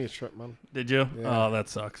Slovenia trip, man. Did you? Yeah. Oh, that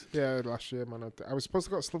sucks. Yeah, last year, man. I was supposed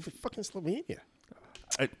to go to fucking Slovenia.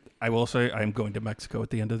 I will say I'm going to Mexico at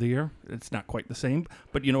the end of the year. It's not quite the same,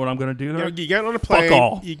 but you know what I'm going to do You there? know, you get on a plane.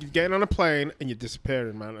 all. You getting on a plane and you're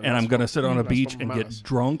disappearing, man. And I'm going to sit on a that's beach what and matters. get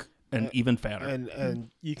drunk and even fatter. And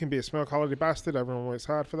you can be a smoke holiday bastard. Everyone works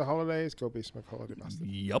hard for the holidays. Go be a smoke holiday bastard.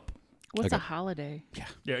 Yup. What's Okay. a holiday?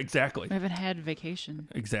 Yeah, exactly. I haven't had vacation.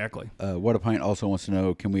 Exactly. What a pint also wants to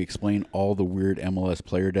know: can we explain all the weird MLS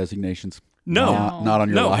player designations? No. Not on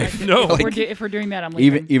your No. life. No. If we're doing that, I'm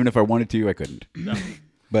leaving. Even if I wanted to, I couldn't.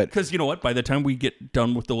 But Because you know what? By the time we get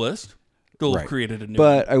done with the list, they'll have Right. created a new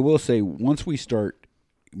But I will say, once we start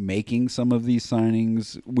making some of these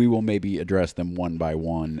signings, we will maybe address them one by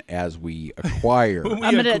one as we acquire. one.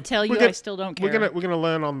 I'm going to tell you we're gonna- I still don't care. We're gonna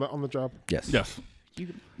learn on the job. Yes. Yes.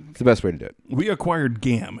 It's the best way to do it. We acquired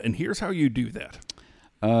GAM, and here's how you do that.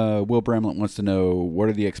 Will Bramlett wants to know, what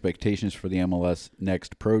are the expectations for the MLS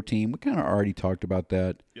Next Pro team? We kind of already talked about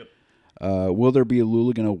that. Yep. Will there be a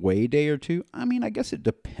Luligan away day or two? I mean, I guess it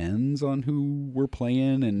depends on who we're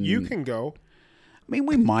playing. And You can go. mean,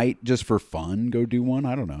 we might just for fun go do one.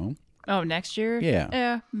 I don't know. Oh, next year? Yeah.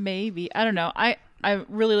 Yeah, maybe. I don't know. I'm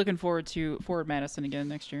really looking forward to Forward Madison again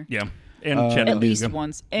next year. Yeah. And At Chattanooga. least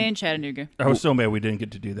once. And Chattanooga. I was so mad we didn't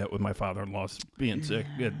get to do that with my father-in-law being sick.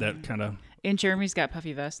 That kind of. And Jeremy's got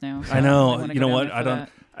puffy vest now. So I know. wanna You go know down what? there I for don't.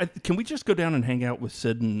 that. Can we just go down and hang out with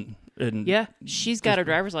Sid and Yeah, she's got her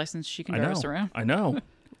driver's license. She can I drive know. us around. I know.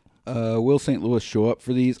 Will St. Louis show up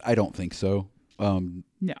for these? I don't think so. No.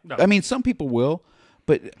 I mean, some people will,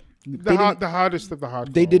 but The hardest of the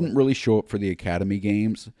hardcore. they didn't really show up for the Academy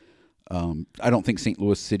games. I don't think St.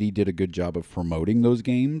 Louis City did a good job of promoting those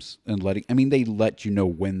games and letting. I mean, they let you know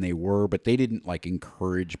when they were, but they didn't like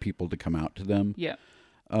encourage people to come out to them. Yeah.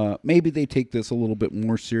 Maybe they take this a little bit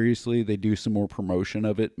more seriously. They do some more promotion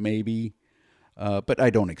of it, maybe. But I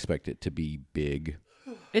don't expect it to be big.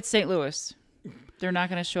 It's St. Louis. They're not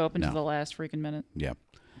going to show up until No. the last freaking minute. Yeah.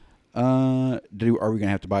 Are we going to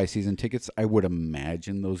have to buy season tickets? I would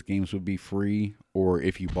imagine those games would be free, or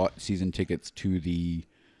if you bought season tickets to the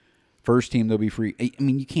first team, they'll be free. I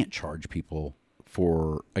mean, you can't charge people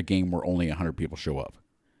for a game where only 100 people show up.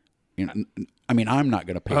 You know, I mean, I'm not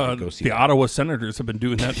going to pay to go see the that. Ottawa Senators have been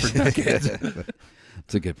doing that for decades.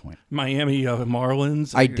 That's a good point. Miami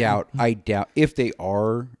Marlins. I doubt if they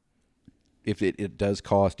are, if it does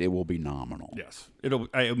cost, it will be nominal. Yes,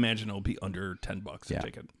 I imagine it'll be under $10 a Yeah.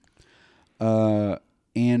 ticket.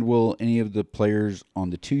 And will any of the players on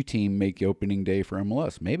the 2 team make the opening day for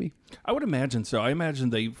MLS? Maybe. I would imagine so. I imagine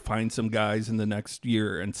they find some guys in the next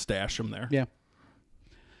year and stash them there. Yeah.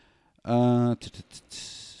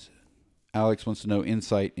 Alex wants to know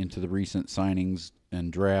insight into the recent signings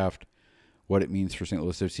and draft, what it means for St.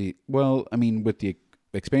 Louis FC. Well, I mean, with the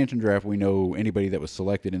expansion draft, we know anybody that was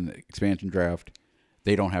selected in the expansion draft,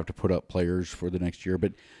 they don't have to put up players for the next year.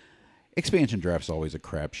 But expansion draft's always a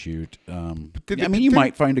crapshoot. You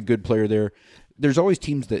might find a good player there. There's always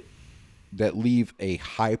teams that leave a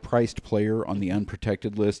high-priced player on the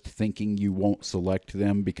unprotected list thinking you won't select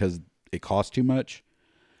them because it costs too much.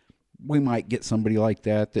 We might get somebody like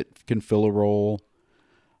that can fill a role.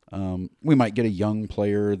 We might get a young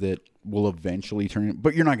player that will eventually turn,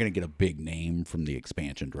 but you're not going to get a big name from the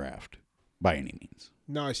expansion draft by any means.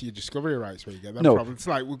 No, it's your discovery rights where you get that No. problem. It's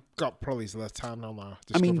like we've got probably less time on our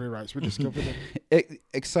discovery rights. We discovered them.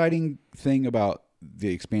 Exciting thing about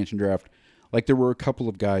the expansion draft, like there were a couple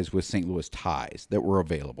of guys with St. Louis ties that were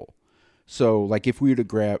available. So, like if we were to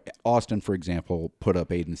grab Austin, for example, put up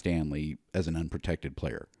Aiden Stanley as an unprotected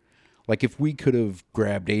player. Like if we could have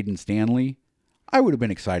grabbed Aiden Stanley, I would have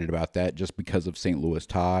been excited about that just because of St. Louis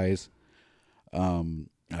ties.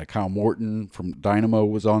 Kyle Morton from Dynamo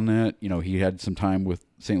was on that. You know, he had some time with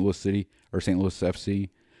St. Louis City or St. Louis FC.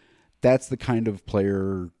 That's the kind of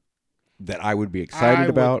player that I would be excited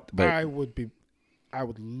about. But I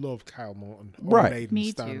would love Kyle Morton. Right. Or Aiden Me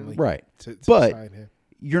too. Stanley right. To But sign here.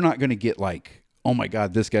 you're not going to get like, oh my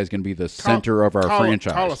God, this guy's going to be the center of our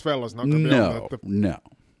franchise. Carlos Vela's not going to be No, on the no.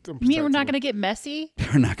 You mean we're not going to get Messi?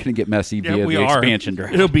 We're not going to get Messi Yeah, via we the are. expansion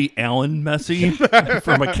draft. It'll be Alan Messi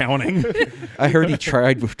from accounting. I heard he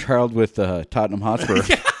trialed with Tottenham Hotspur.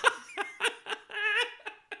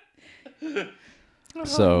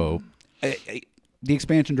 So, the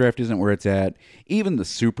expansion draft isn't where it's at. Even the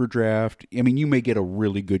super draft, I mean, you may get a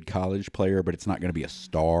really good college player, but it's not going to be a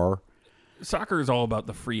star. Soccer is all about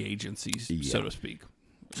the free agencies, so to speak.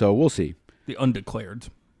 So, we'll see. The undeclared.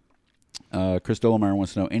 Chris Dolomar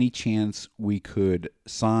wants to know, any chance we could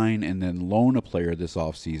sign and then loan a player this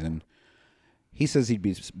offseason? He says he'd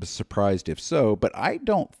be surprised if so, but I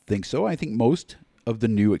don't think so. I think most of the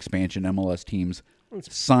new expansion MLS teams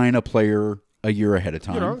sign a player a year ahead of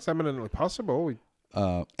time. You know, it's eminently possible.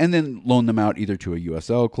 And then loan them out either to a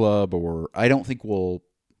USL club or I don't think I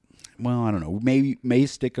don't know. Maybe may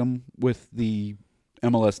stick them with the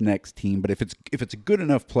MLS Next team, but if it's a good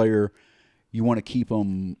enough player, you want to keep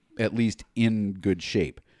them at least in good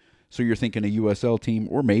shape. So you're thinking a USL team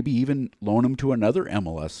or maybe even loan them to another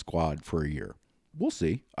MLS squad for a year. We'll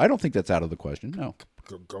see. I don't think that's out of the question. No.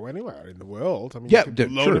 Could go anywhere in the world. I mean, Yeah, you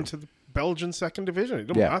could loan sure. him to the Belgian second division. It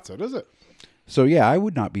doesn't matter, does it? So yeah, I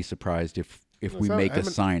would not be surprised if we It's make a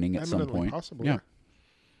signing at some eminently point. possible, yeah. yeah.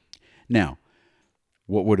 Now,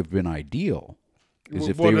 what would have been ideal is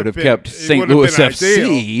if they Would would have have kept been- it St. would have Louis been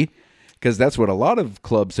FC, because that's what a lot of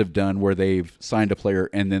clubs have done, where they've signed a player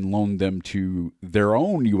and then loaned them to their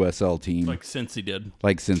own USL team, Like Cincy did.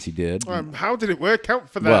 like Cincy did. How did it work out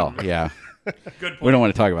for them? Well, yeah. Good point. We don't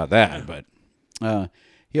want to talk about that, but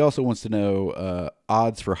he also wants to know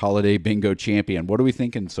odds for Holiday Bingo Champion. What are we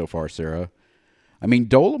thinking so far, Sarah? I mean,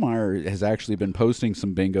 Dolomar has actually been posting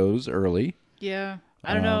some bingos early. Yeah.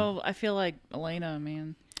 I don't know. I feel like Elena,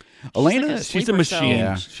 man. Elena, like She's a Sleeper machine. cell.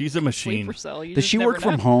 Yeah. She's a machine. Sleeper cell. You does just she never work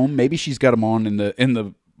from know. home? Maybe she's got them on in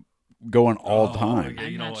the going all the time. yeah,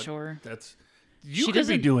 I'm you know not what? sure. That's you She could be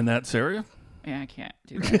doesn't- doing that, Sarah. Yeah, I can't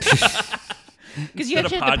do that. Because you Instead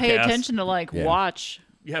actually of have to pay podcast. attention to like Yeah. watch.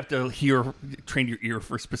 You have to train your ear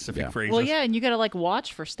for specific Yeah. phrases. Well, yeah, and you got to like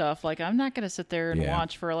watch for stuff. Like I'm not going to sit there and Yeah.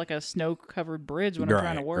 watch for like a snow-covered bridge when I'm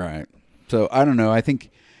trying to work. Right. So I don't know. I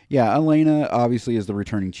think, yeah, Elena obviously is the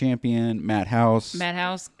returning champion. Matt House Matt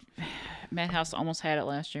House almost had it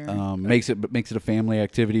last year. makes it a family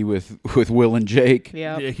activity with Will and Jake.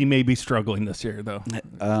 yeah. Yeah, he may be struggling this year, though.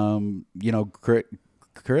 You know,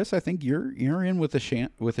 Chris, I think you're in with a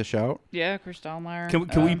shout. Yeah, Chris Dahlmeyer.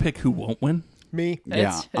 Can we pick who won't win? Me.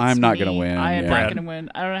 It's I'm not me. gonna win. I am yeah. not going to win.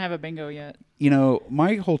 I don't have a bingo yet. You know,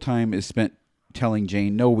 my whole time is spent telling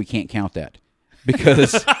Jane, no, we can't count that.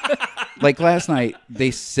 Because, like last night, they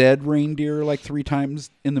said reindeer like 3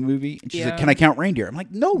 times in the movie. And she's like, Yeah. can I count reindeer? I'm like,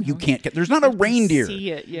 no, you can't. There's not a reindeer.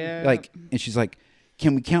 See it, yeah. Like, and she's like,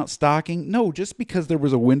 can we count stocking? No, just because there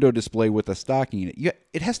was a window display with a stocking in it.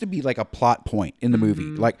 It has to be like a plot point in the movie.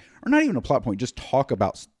 Like, or not even a plot point, just talk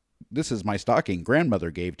about, this is my stocking grandmother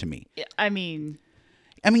gave to me. I mean,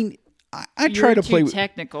 I mean, I you're try to too play with,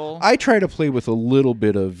 technical. I try to play with a little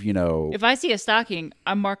bit of, you know. If I see a stocking,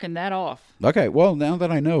 I'm marking that off. Okay, well, now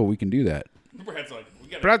that I know, we can do that. Brad's like, we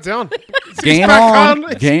got Brad's on. Game back on.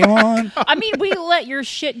 on. Game on. I mean, we let your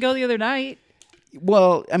shit go the other night.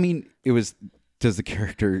 Well, I mean, it was, does the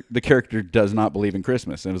character does not believe in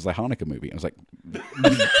Christmas. And it was a Hanukkah movie. I was like,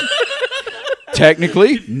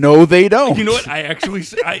 technically, no, they don't. You know what? I actually,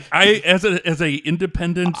 I as a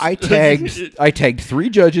independent, I tagged 3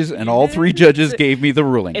 judges, and all 3 judges gave me the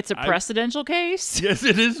ruling. It's a precedential case. Yes,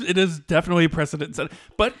 it is. It is definitely a precedent set,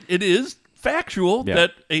 but it is factual Yeah.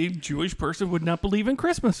 that a Jewish person would not believe in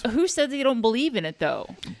Christmas. Who said they don't believe in it though?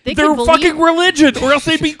 They They're could believe, fucking religion, or else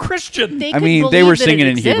they'd be Christian. They I could mean, they believe were that singing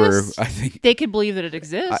it in Hebrew. exists. I think They could believe that it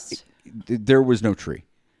exists, there was no tree.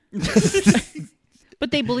 but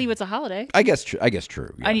they believe it's a holiday. I guess true. I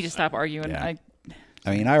need yes. to stop arguing. Yeah.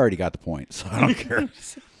 I mean, I already got the point, so I don't care.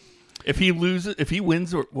 If he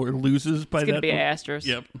wins or loses by It's going that, to be an asterisk.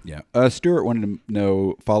 Yep. Yeah. Stuart wanted to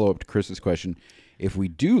know, follow up to Chris's question, if we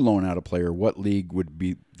do loan out a player, what league would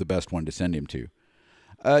be the best one to send him to?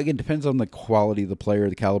 Again, depends on the quality of the player,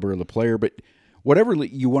 the caliber of the player, but whatever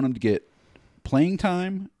you want him to get playing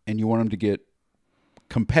time, and you want him to get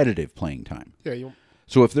competitive playing time. Yeah,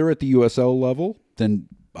 So if they're at the USL level, then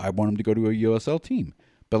I want them to go to a USL team.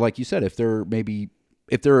 But like you said, if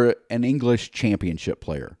they're an English championship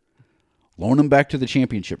player, loan them back to the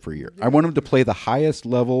championship for a year. I want them to play the highest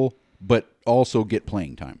level, but also get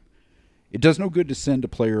playing time. It does no good to send a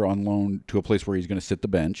player on loan to a place where he's going to sit the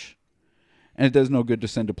bench, and it does no good to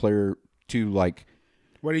send a player to like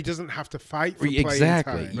where he doesn't have to fight for playing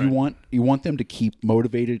exactly. time. You want them to keep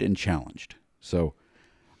motivated and challenged. So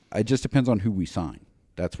it just depends on who we sign.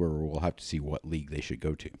 That's where we'll have to see what league they should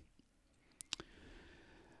go to.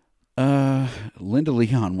 Linda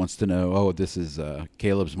Leon wants to know, this is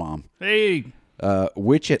Caleb's mom. Hey,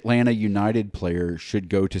 Which Atlanta United player should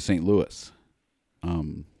go to St. Louis?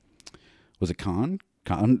 Was it Con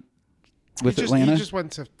with Atlanta? He just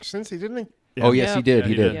went to Cincy, didn't he? Oh, yes, Yep. he did. Yeah, he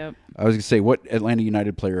he did. did. Yep. I was going to say, what Atlanta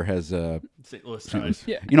United player has... St. Louis ties.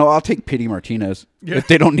 Yeah. I'll take Pity Martinez if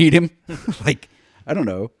they don't need him. Like, I don't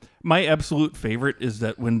know. My absolute favorite is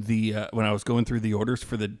that when I was going through the orders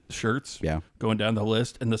for the shirts, Yeah. going down the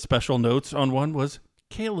list, and the special notes on one was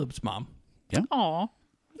Caleb's mom. Aw.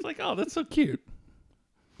 It's like, oh, that's so cute.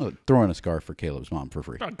 Oh, throw in a scarf for Caleb's mom for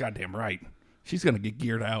free. Oh, goddamn right. She's gonna get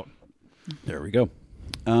geared out. There we go.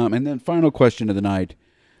 And then final question of the night.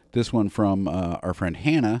 This one from our friend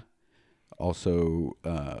Hannah, also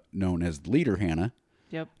known as Leader Hannah.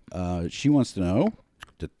 Yep. She wants to know,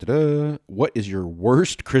 what is your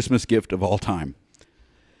worst Christmas gift of all time?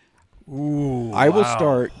 Ooh, I will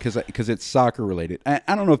start because it's soccer related. I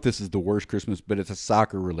don't know if this is the worst Christmas, but it's a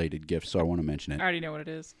soccer related gift, so I want to mention I it. already know what it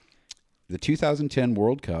is. The 2010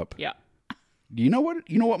 World Cup. Yeah. Do you know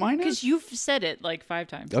what mine is? Because you've said it like 5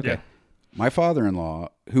 times. Okay. Yeah. My father-in-law,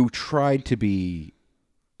 who tried to be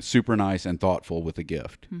super nice and thoughtful with a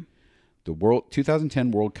gift, the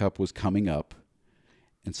 2010 World Cup was coming up,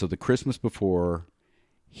 and so the Christmas before,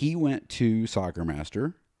 he went to Soccer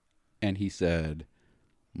Master, and he said,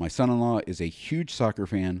 my son-in-law is a huge soccer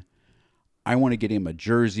fan. I want to get him a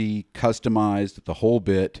jersey, customized, the whole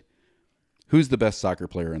bit. Who's the best soccer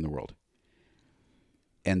player in the world?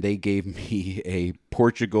 And they gave me a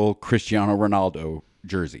Portugal Cristiano Ronaldo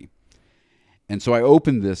jersey. And so I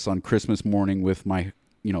opened this on Christmas morning with my,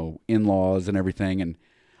 in-laws and everything. And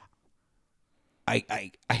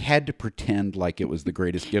I had to pretend like it was the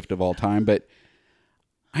greatest gift of all time, but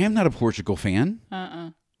I am not a Portugal fan.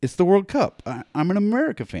 It's the World Cup. I'm an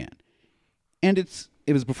America fan. And it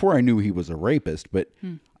was before I knew he was a rapist, but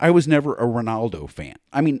I was never a Ronaldo fan.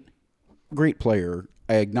 I mean, great player.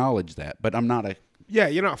 I acknowledge that, but I'm not a... Yeah,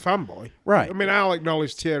 you're not a fanboy. Right. I mean, I'll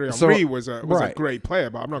acknowledge Thierry Henry was a right. great player,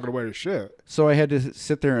 but I'm not going to wear his shirt. So I had to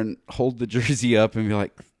sit there and hold the jersey up and be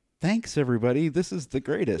like, thanks, everybody. This is the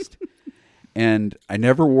greatest. And I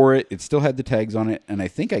never wore it. It still had the tags on it. And I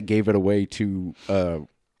think I gave it away to a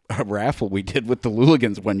raffle we did with the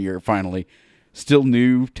Luligans one year, finally. Still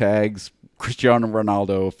new tags, Cristiano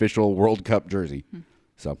Ronaldo official World Cup jersey.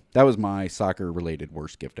 So that was my soccer-related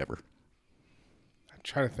worst gift ever. I'm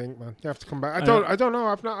trying to think, man. You have to come back. I don't know.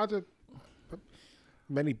 I've not had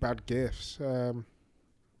many bad gifts.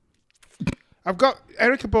 I've got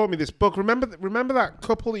Erica bought me this book. Remember that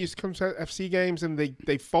couple that used to come to FC games and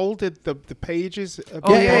they folded the pages.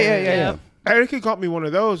 Yeah. Erica got me one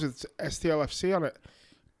of those with STLFC on it,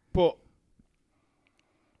 but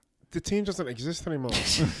the team doesn't exist anymore,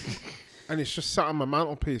 and it's just sat on my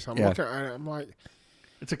mantelpiece. I'm looking at it. I'm like,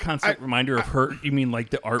 It's a constant reminder of her. You mean like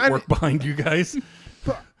the artwork behind you guys?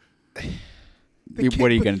 but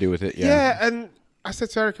What are you going to do with it? Yeah, and I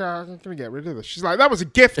said to Erica, I'm going to get rid of this. She's like, that was a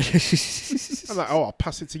gift. I'm like, I'll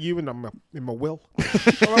pass it to you in my will.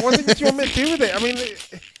 I'm like, what do you want me to do with it? I mean...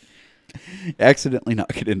 Accidentally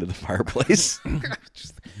knock it into the fireplace.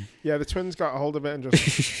 The twins got a hold of it and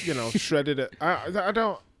just, shredded it. I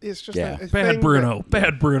don't... It's just a Bad Bruno.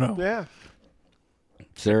 Bad Bruno. Yeah.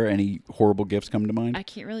 Sarah, any horrible gifts come to mind? I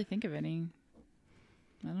can't really think of any.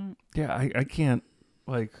 I don't. Yeah, I can't,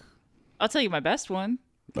 like... I'll tell you my best one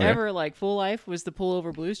ever, like full life, was the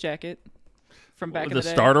pullover blues jacket from back in the day. The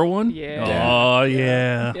starter one? Yeah. Oh,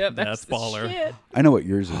 yeah. Yep, that's the baller. shit. I know what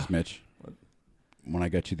yours is, Mitch. When I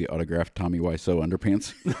got you the autographed Tommy Wiseau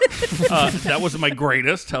underpants. That wasn't my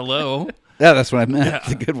greatest. Hello. Yeah, that's what I meant.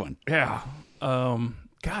 It's a good one. Yeah.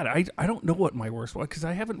 God, I don't know what my worst was because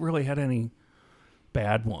I haven't really had any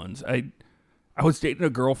bad ones. I was dating a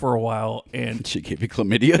girl for a while, and She gave you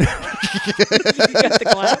chlamydia. You got the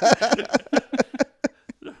clap.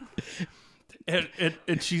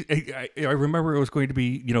 and she, I remember it was going to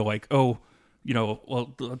be,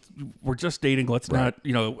 we're just dating. Let's not,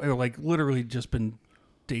 like literally just been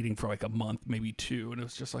dating for like a month, maybe two, and it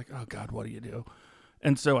was just like, oh God, what do you do?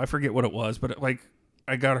 And so I forget what it was, but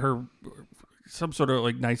I got her some sort of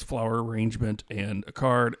like nice flower arrangement and a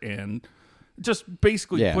card, and just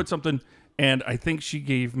basically put something. And I think she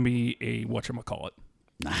gave me a whatchamacallit.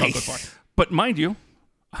 Nice. But mind you,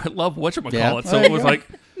 I love whatchamacallit. Yeah. So it was like,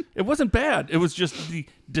 it wasn't bad. It was just the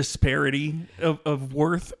disparity of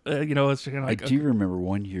worth. It's kind of like, I do remember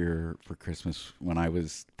one year for Christmas when I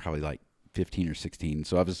was probably like 15 or 16.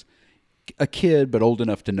 So I was a kid, but old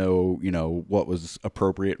enough to know, what was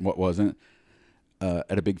appropriate and what wasn't.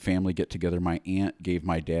 At a big family get together, my aunt gave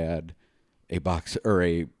my dad a box or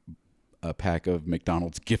a pack of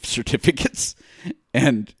McDonald's gift certificates.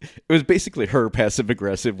 And it was basically her passive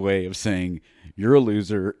aggressive way of saying, you're a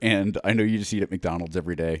loser, and I know you just eat at McDonald's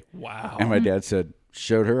every day. Wow. And my dad said,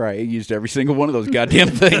 showed her I used every single one of those goddamn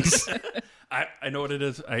things. I know what it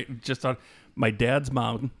is. I just thought my dad's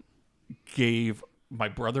mom gave my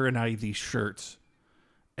brother and I these shirts,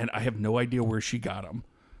 and I have no idea where she got them.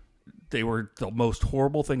 They were the most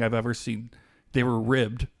horrible thing I've ever seen. They were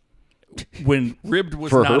ribbed. When ribbed was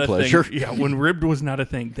For not her a pleasure. thing. Yeah, when ribbed was not a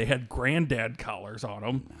thing. They had granddad collars on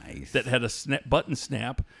them. Nice. That had a button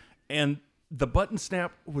snap, and the button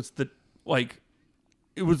snap was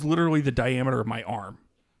it was literally the diameter of my arm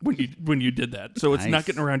when you did that. So it's not Nice.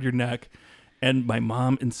 getting around your neck. And my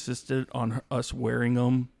mom insisted on us wearing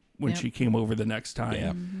them when she came over the next time.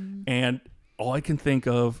 Yep. And all I can think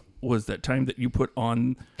of was that time that you put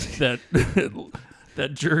on that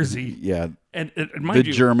that jersey. Yeah. And The mind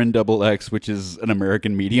you, German XX, which is an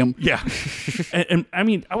American medium. yeah. and I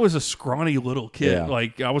mean, I was a scrawny little kid. Yeah.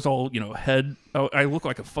 Like I was all, head. I look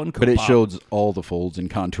like a Funko But it Pop. shows all the folds and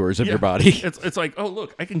contours of Yeah. your body. It's like, oh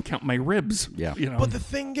look, I can count my ribs. Yeah. But the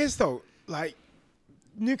thing is, though, like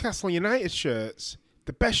Newcastle United shirts,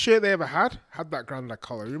 the best shirt they ever had that granddad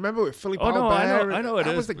collar. You remember with Philippe Oh no, Albert? I know it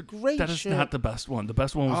that is. was the great That is shirt. not the best one. The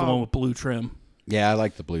best one was the one with blue trim, Yeah, I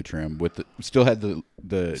like the blue trim. Still had the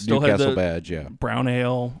Still had Newcastle the- badge, yeah. brown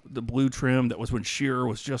ale, the blue trim. That was when Shearer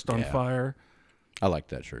was just on Yeah. fire. I like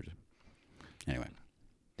that shirt. Anyway.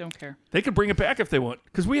 Don't care. They could bring it back if they want,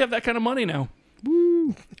 because we have that kind of money now.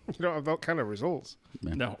 You don't have that kind of results.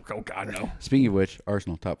 No, oh God, no. Speaking of which,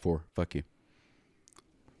 Arsenal top 4. Fuck you.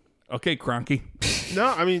 Okay, Cronky. No,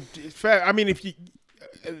 I mean, it's fair. I mean, if you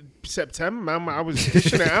September, man, I was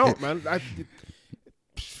dishing it out, man.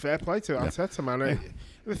 fair play to Arteta, man.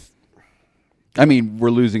 I mean, we're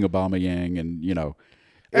losing Aubameyang, and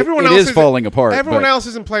Everyone it else is falling apart. Everyone but else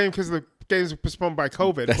isn't playing because the games were postponed by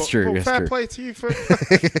COVID. That's true. But That's fair true. play to you for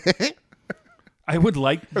I would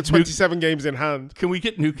like 27 games in hand. Can we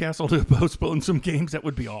get Newcastle to postpone some games? That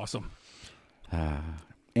would be awesome.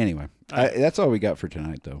 Anyway, that's all we got for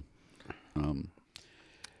tonight, though.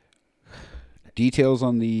 Details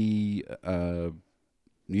on the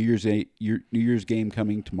New Year's game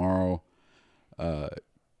coming tomorrow.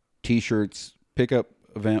 T-shirts pickup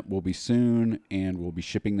event will be soon, and we'll be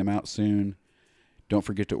shipping them out soon. Don't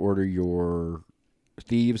forget to order your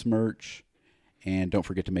Thieves merch, and don't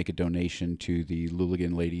forget to make a donation to the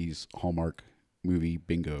Luligan Ladies Hallmark movie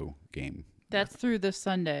bingo game. That's through this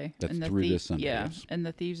Sunday. That's and through this Sunday, Yeah, yes. and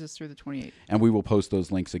the Thieves is through the 28th. And we will post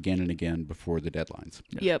those links again and again before the deadlines.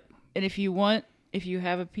 Yep. And if you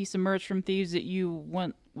have a piece of merch from Thieves that you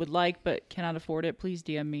would like but cannot afford it, please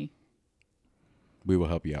DM me. We will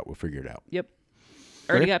help you out. We'll figure it out. Yep.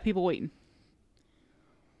 Already Okay. got people waiting.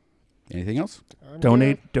 Anything else?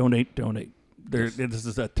 Donate. This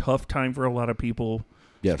is a tough time for a lot of people,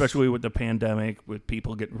 Yes. especially with the pandemic, with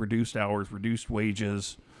people getting reduced hours, reduced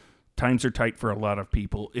wages. Times are tight for a lot of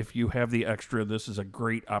people. If you have the extra, this is a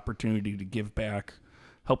great opportunity to give back,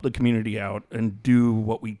 help the community out, and do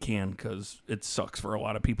what we can, because it sucks for a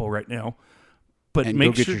lot of people right now. But And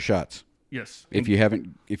make go get sure, your shots. yes, If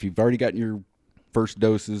you've already gotten your first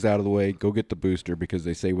doses out of the way, go get the booster, because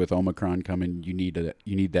they say with Omicron coming, you need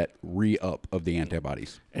that re-up of the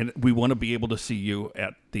antibodies. and we want to be able to see you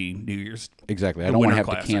at the New Year's. Exactly. I The don't want to Winter have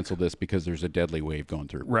to Classic. cancel this because there's a deadly wave going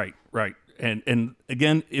through. Right. And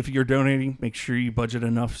again, if you're donating, make sure you budget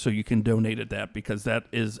enough so you can donate at that, because that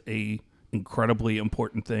is a incredibly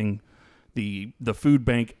important thing. The food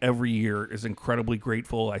bank every year is incredibly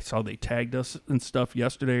grateful. I saw they tagged us and stuff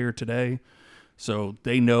yesterday or today. So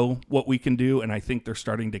they know what we can do, and I think they're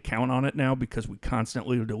starting to count on it now because we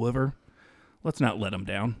constantly deliver. Let's not let them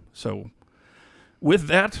down. So with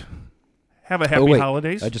that, have a happy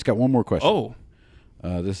holidays. I just got one more question. Oh,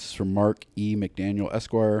 This is from Mark E. McDaniel,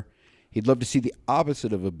 Esquire. He'd love to see the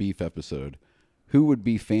opposite of a beef episode. Who would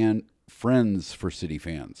be friends for City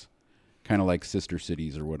fans? Kind of like sister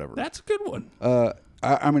cities or whatever. that's a good one.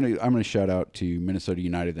 I'm gonna shout out to Minnesota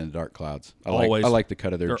United and the Dark Clouds. I like the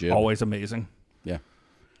cut of their They're jib. always amazing. Yeah.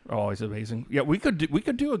 Always amazing. Yeah, we could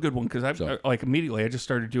do a good one, because immediately I just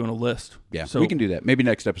started doing a list. Yeah, so we can do that. Maybe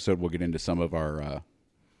next episode we'll get into some of our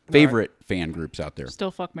favorite fan groups out there.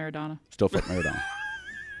 Still fuck Maradona. Still fuck Maradona.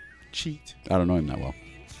 Cheat. I don't know him that well.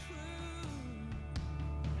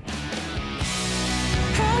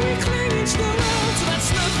 How we cling each the road to that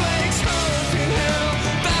snowflake's home.